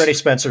 If Freddie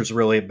Spencer's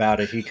really about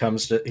it,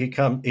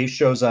 he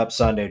shows up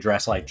Sunday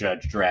dressed like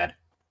Judge Dredd.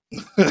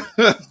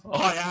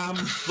 I am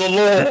the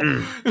law.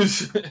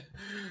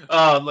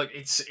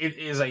 It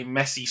is a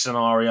messy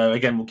scenario.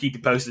 Again, we'll keep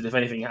you posted if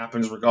anything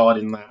happens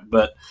regarding that.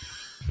 But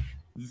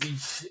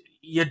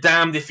you're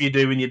damned if you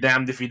do, and you're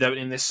damned if you don't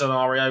in this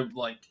scenario.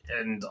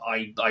 And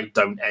I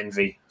don't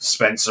envy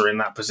Spencer in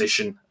that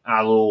position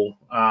at all.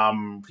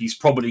 He's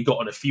probably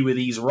gotten a few of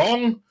these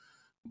wrong,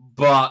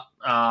 but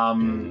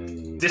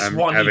I'm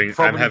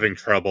having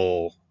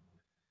trouble.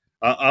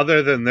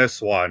 Other than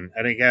this one,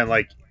 and again,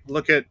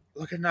 look at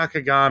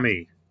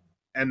Nakagami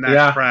and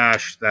that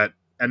crash that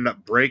ended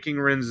up breaking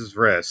Rins'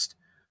 wrist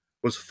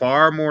was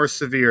far more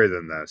severe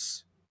than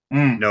this.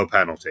 No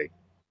penalty.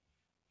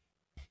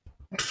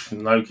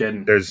 No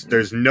kidding.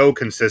 There's no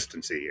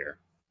consistency here.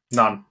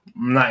 None.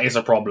 That is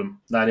a problem.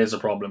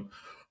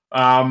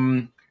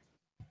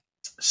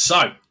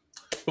 So,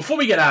 before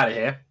we get out of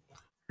here,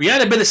 We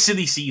had a bit of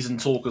silly season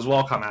talk as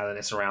well come out of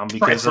this round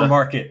because Transfer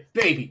market,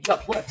 baby.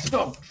 Let's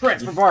go.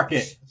 Transfer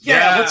market.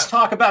 Yeah, let's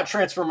talk about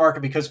transfer market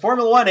because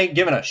Formula One ain't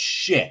giving a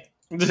shit.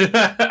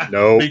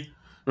 No.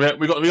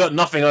 We got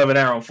nothing over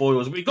there on 4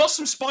 wheels. We got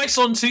some spice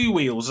on 2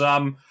 wheels.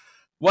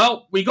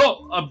 Well, we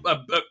got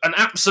an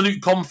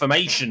absolute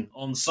confirmation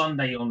on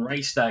Sunday on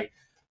race day.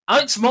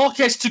 Alex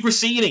Marquez to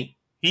Gresini.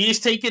 He is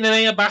taking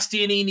Enea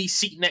Bastianini's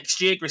seat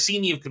next year.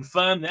 Gresini have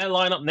confirmed their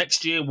lineup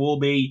next year will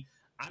be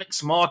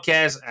Alex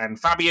Marquez and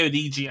Fabio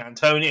Di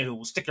Giannantonio, who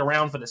will stick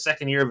around for the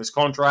second year of his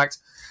contract.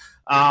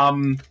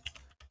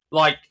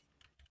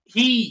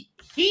 He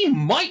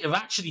might have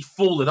actually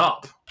folded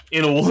up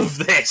in all of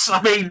this.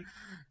 I mean,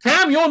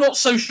 Cam, you're not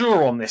so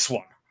sure on this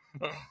one.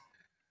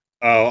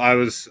 Oh, I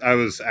was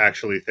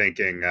actually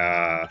thinking.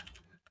 I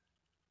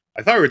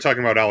thought we were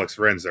talking about Alex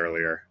Rins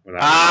earlier. See,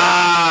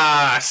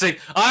 I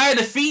had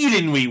a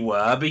feeling we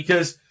were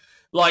because,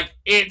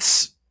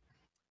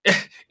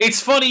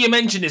 it's funny you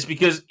mention this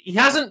because he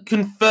hasn't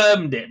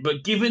confirmed it,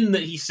 but given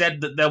that he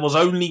said that there was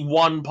only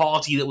one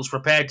party that was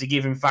prepared to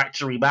give him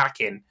factory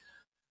backing,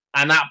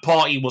 and that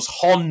party was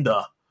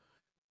Honda,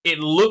 it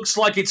looks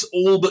like it's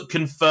all but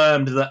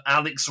confirmed that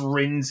Alex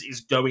Rins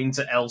is going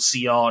to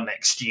LCR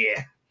next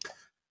year.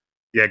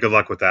 Yeah, good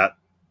luck with that.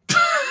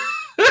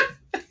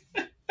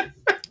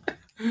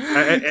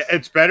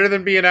 It's better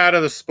than being out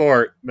of the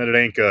sport, but it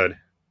ain't good.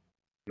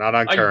 Not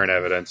on current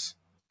evidence.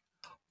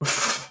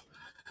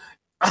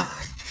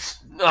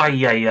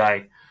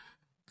 Ay.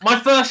 My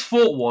first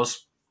thought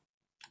was,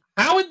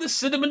 how in the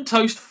cinnamon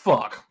toast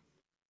fuck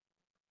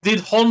did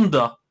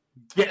Honda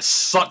get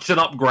such an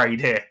upgrade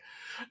here?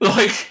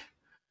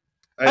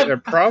 They're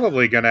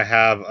probably gonna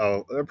have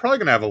a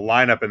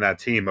lineup in that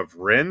team of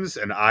Rins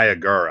and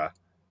Ayagura,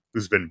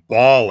 who's been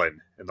balling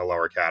in the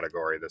lower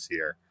category this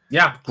year.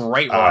 Yeah,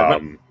 great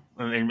ride.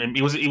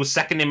 He was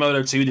second in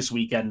Moto 2 this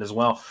weekend as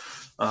well.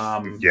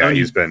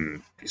 He's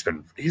been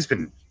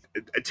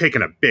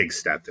taking a big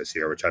step this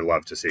year, which I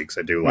love to see because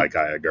I do like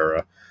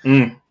Ayagura.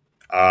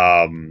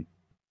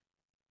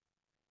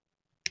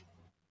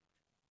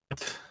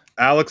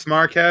 Alex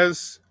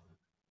Marquez,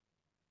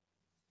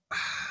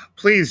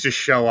 please just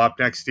show up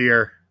next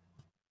year.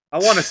 I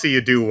want to see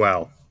you do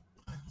well.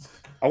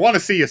 I want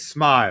to see you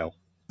smile.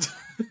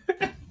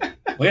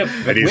 We have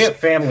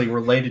family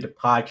related to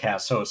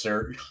podcast hosts that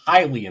are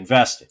highly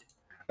invested.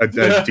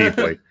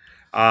 Deeply.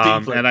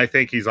 And I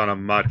think he's on a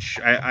much.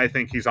 I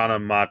think he's in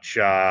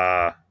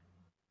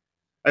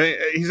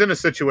a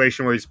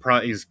situation where he's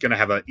going to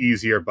have an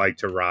easier bike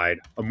to ride,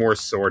 a more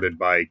sorted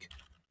bike,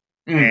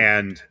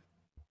 and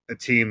a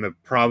team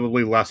that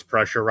probably less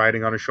pressure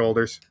riding on his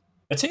shoulders.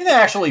 A team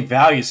that actually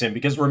values him,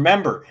 because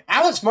remember,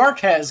 Alex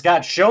Marquez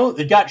got shown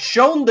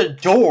the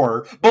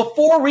door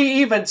before we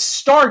even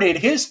started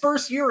his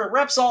first year at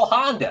Repsol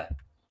Honda.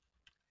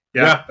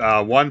 Yeah.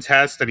 One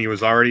test and he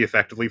was already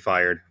effectively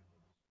fired.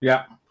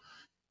 Yeah.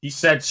 He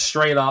said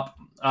straight up,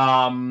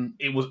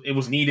 it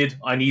was needed.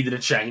 I needed a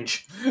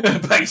change,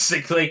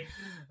 basically.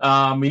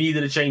 He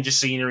needed a change of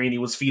scenery, and he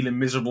was feeling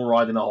miserable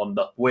riding a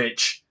Honda.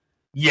 Which,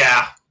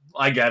 yeah,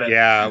 I get it.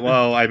 Yeah,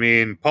 well, I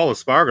mean, Paul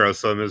Espargaro was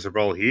so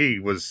miserable. He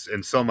was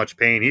in so much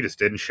pain. He just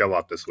didn't show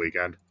up this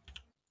weekend,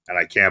 and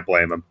I can't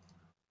blame him.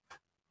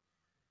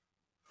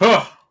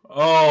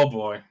 Oh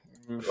boy!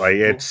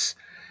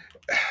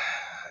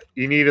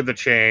 You needed the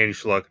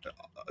change. Look,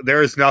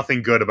 there is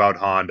nothing good about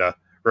Honda.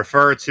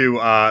 Refer to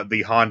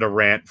the Honda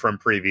rant from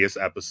previous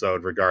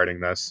episode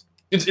regarding this.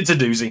 It's a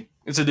doozy.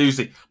 It's a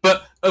doozy.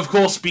 But, of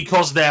course,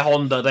 because they're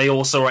Honda, they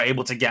also are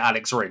able to get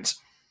Alex Rins.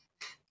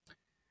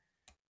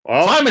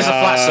 Well, time is a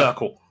flat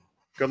circle.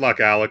 Good luck,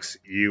 Alex.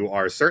 You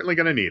are certainly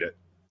going to need it.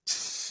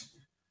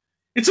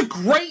 It's a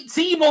great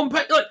team on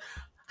paper.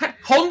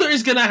 Honda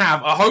is going to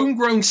have a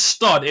homegrown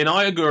stud in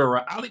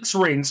Ayagura, Alex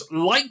Rins,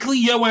 likely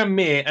Johan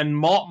Mir, and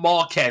Marc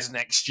Marquez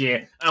next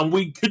year, and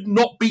we could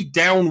not be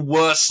down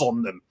worse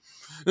on them.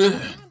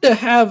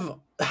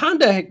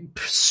 Honda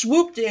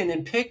swooped in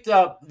and picked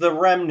up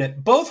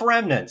both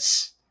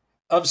remnants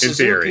of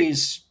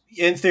Suzuki's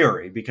in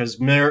theory, because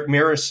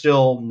Mir is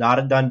still not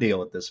a done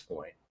deal at this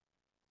point.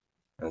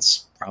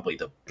 That's probably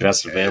the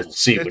best available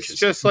seat, which is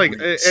just really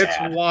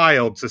it's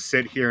wild to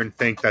sit here and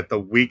think that the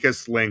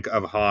weakest link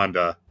of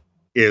Honda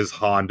is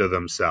Honda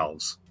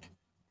themselves.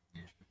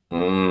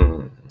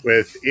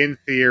 With, in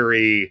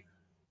theory,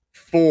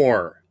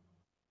 4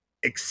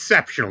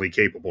 exceptionally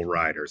capable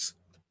riders.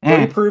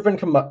 3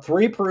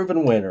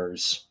 proven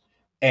winners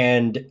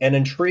and an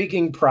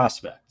intriguing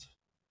prospect.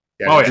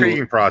 Yeah,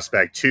 intriguing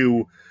prospect.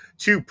 Two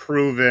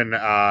proven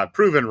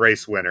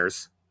race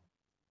winners.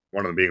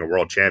 One of them being a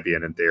world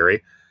champion in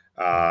theory,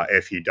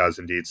 if he does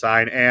indeed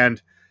sign.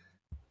 And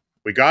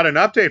we got an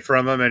update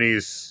from him, and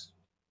he's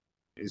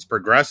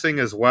progressing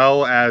as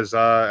well as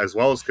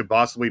could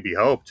possibly be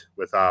hoped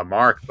with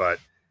Mark. But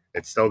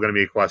it's still going to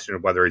be a question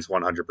of whether he's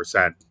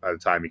 100% by the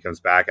time he comes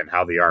back and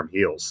how the arm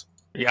heals.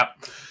 Yep.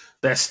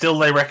 They're still,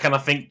 they reckon, I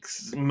think,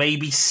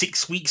 maybe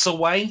 6 weeks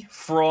away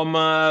from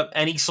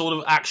any sort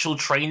of actual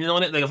training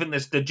on it. I think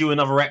they're due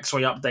another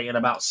X-ray update in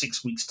about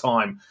 6 weeks'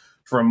 time,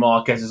 from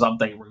Marquez's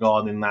update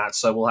regarding that,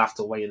 so we'll have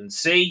to wait and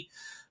see.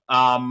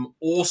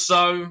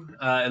 Also,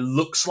 it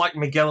looks like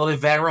Miguel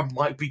Oliveira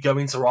might be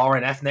going to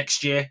RNF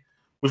next year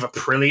with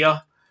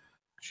Aprilia.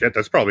 Shit,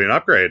 that's probably an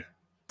upgrade.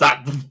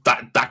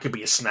 That could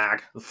be a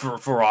snag for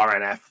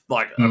RNF.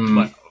 Like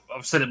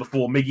I've said it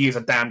before, Miggy is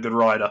a damn good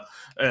rider,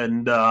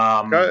 and Go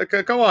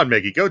on,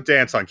 Miggy. Go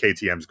dance on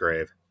KTM's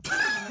grave.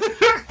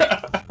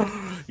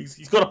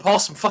 he's got to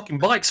pass some fucking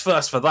bikes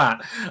first for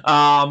that.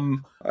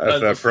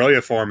 If the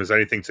Aprilia form is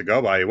anything to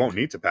go by, he won't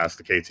need to pass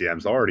the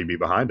KTM's. I'll already be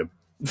behind him.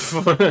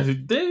 Who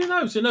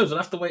knows? We'll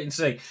have to wait and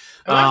see.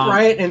 Am I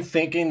right in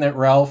thinking that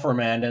Ralph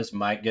Hernandez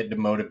might get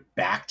demoted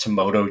back to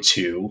Moto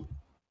 2?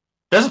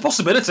 There's a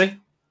possibility.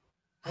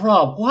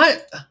 Bro,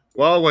 what?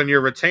 Well, when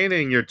you're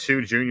retaining your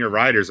 2 junior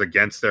riders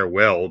against their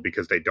will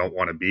because they don't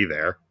want to be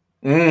there.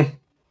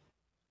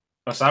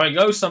 That's how it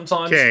goes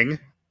sometimes. King,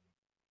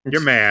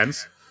 your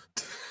mans.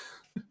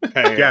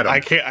 Hey, Get 'em. I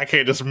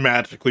can't just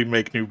magically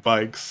make new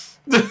bikes.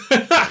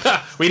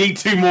 We need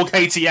 2 more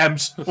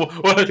KTM's.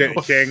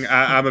 King,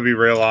 I'm gonna be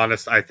real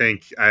honest. I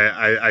think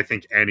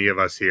any of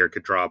us here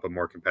could drop a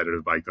more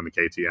competitive bike than the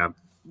KTM.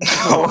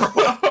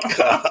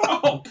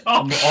 Oh,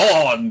 come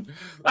on.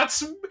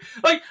 That's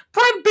like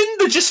Brad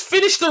Binder just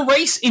finished the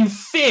race in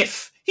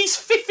 5th. He's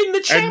 5th in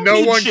the championship.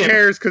 And no one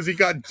cares because he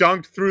got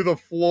dunked through the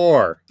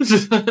floor.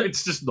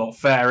 It's just not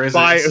fair, is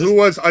By it? who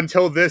was,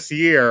 until this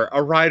year,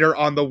 a rider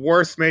on the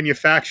worst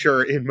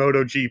manufacturer in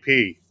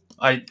MotoGP.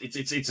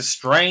 It's a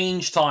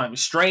strange time.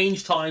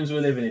 Strange times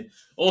we're living in.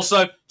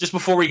 Also, just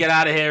before we get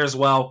out of here as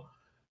well,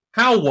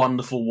 how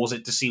wonderful was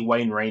it to see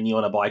Wayne Rainey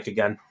on a bike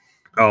again?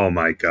 Oh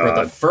my god.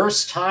 For the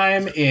first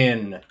time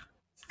in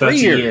 30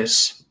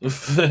 years.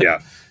 Yeah.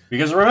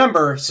 Because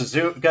remember,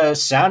 Suzuka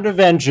Sound of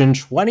Engine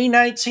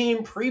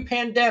 2019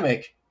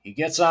 pre-pandemic, he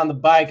gets on the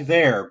bike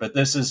there, but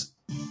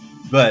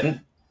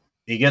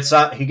he gets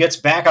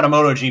back on a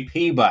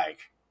MotoGP bike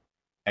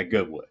at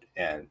Goodwood,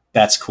 and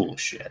that's cool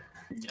shit.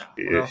 Yeah,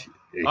 You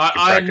can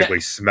practically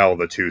smell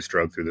the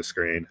 2-stroke through the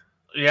screen.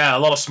 Yeah, a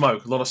lot of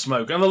smoke, and a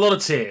lot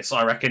of tears,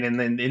 I reckon,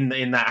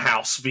 in that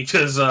house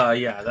because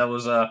that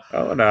was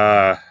and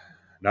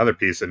another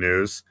piece of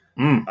news: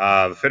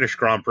 the Finnish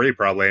Grand Prix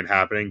probably ain't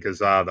happening because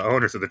the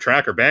owners of the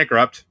track are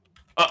bankrupt.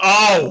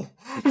 Oh!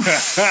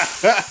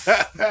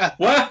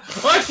 Well,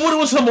 I thought it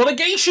was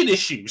homologation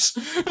issues.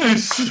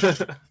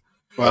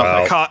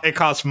 Well, it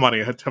costs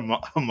money to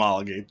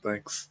homologate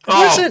things.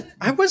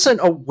 I wasn't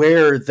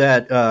aware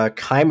that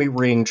Kaimi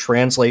Ring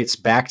translates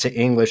back to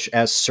English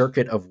as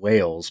Circuit of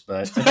Wales,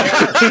 but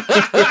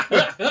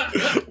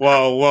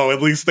Whoa!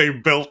 At least they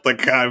built the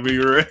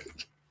Kaimi Ring.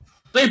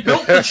 They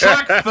built the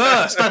track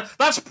first.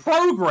 That's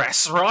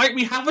progress, right?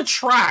 We have a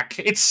track.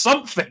 It's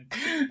something.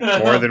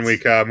 More than we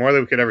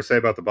could ever say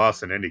about the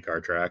Boston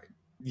IndyCar track.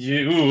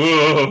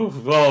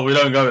 Well, we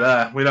don't go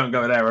there. We don't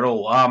go there at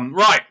all.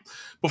 Right.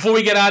 Before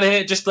we get out of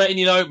here, just letting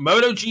you know,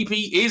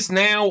 MotoGP is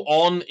now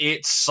on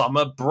its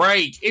summer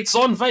break. It's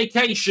on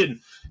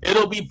vacation.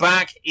 It'll be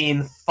back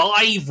in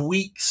 5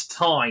 weeks'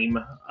 time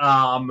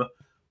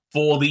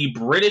for the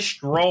British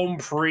Grand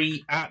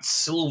Prix at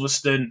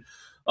Silverstone.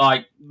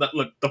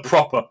 Look, the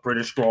proper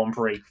British Grand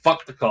Prix.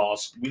 Fuck the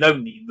cars. We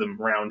don't need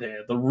them around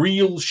here. The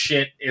real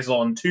shit is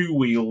on 2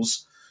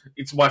 wheels.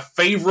 It's my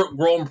favourite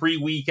Grand Prix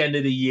weekend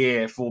of the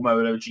year for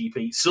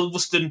MotoGP.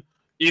 Silverstone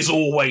is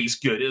always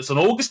good. It's on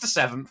August the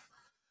 7th.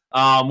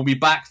 We'll be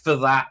back for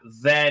that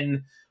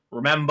then.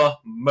 Remember,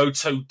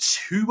 Moto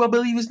 2, I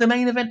believe, is the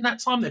main event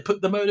that time. They put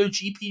the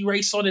MotoGP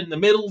race on in the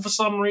middle for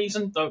some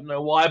reason. Don't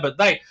know why, but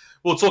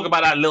we'll talk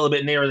about that a little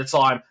bit nearer the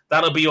time.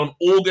 That'll be on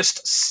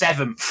August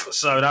 7th.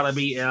 So that'll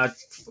be about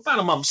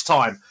a month's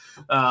time.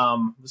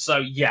 So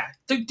yeah,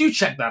 do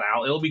check that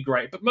out. It'll be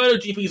great. But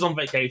MotoGP's on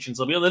vacation,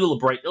 so it'll be a little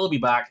break. It'll be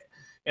back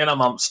in a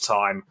month's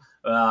time.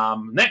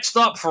 Next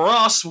up for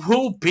us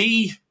will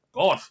be,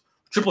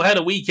 triple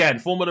header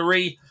weekend. Formula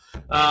E,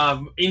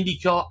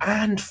 IndyCar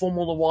and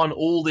Formula One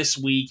all this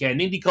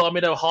weekend. IndyCar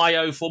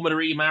Mid-Ohio,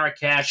 Formula E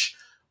Marrakesh,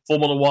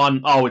 Formula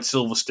One. Oh, it's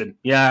Silverstone.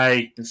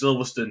 Yay. In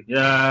Silverstone.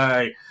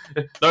 Yay.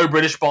 No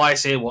British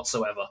bias here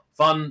whatsoever.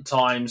 Fun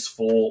times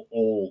for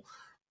all.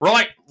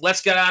 Right,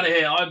 let's get out of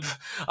here.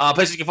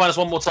 Places you can find us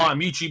one more time.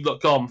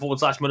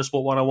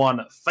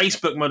 YouTube.com/Motorsport101.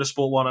 Facebook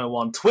Motorsport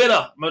 101.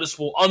 Twitter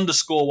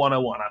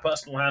Motorsport_101. Our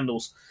personal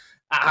handles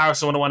at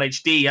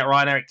Harrison101HD, at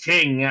Ryan Eric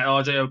King, at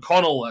RJ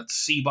O'Connell, at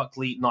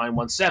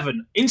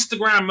CBuckley917.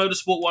 Instagram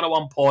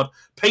Motorsport101pod.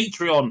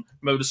 Patreon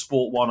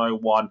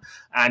Motorsport101.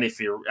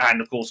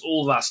 And of course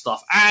all of that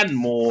stuff and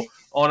more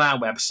on our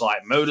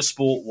website,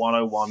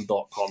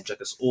 motorsport101.com. Check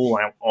us all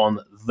out on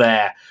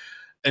there.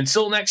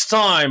 Until next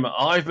time,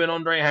 I've been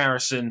Andre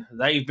Harrison.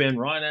 They've been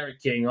Ryan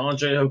Eric King,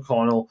 RJ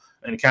O'Connell,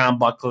 and Cam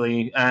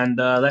Buckley. And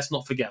let's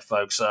not forget,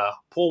 folks,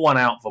 pour one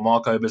out for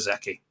Marco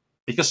Bezzecchi,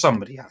 because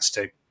somebody has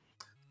to.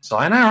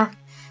 Sayonara.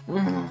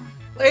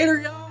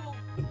 Later, y'all.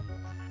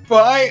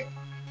 Bye.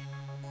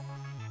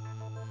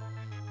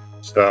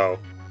 So,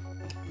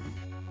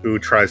 who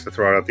tries to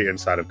throw out the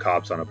inside of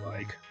cops on a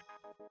bike?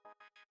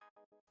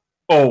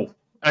 Oh,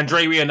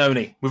 Andre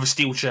Riannoni with a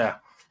steel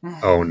chair.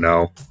 Oh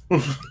no.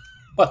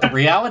 What, the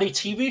reality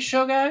TV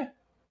show guy?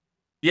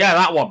 Yeah,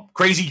 that one.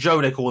 Crazy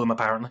Joe, they call him,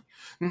 apparently.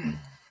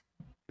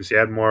 Has he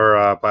had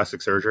more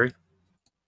plastic surgery?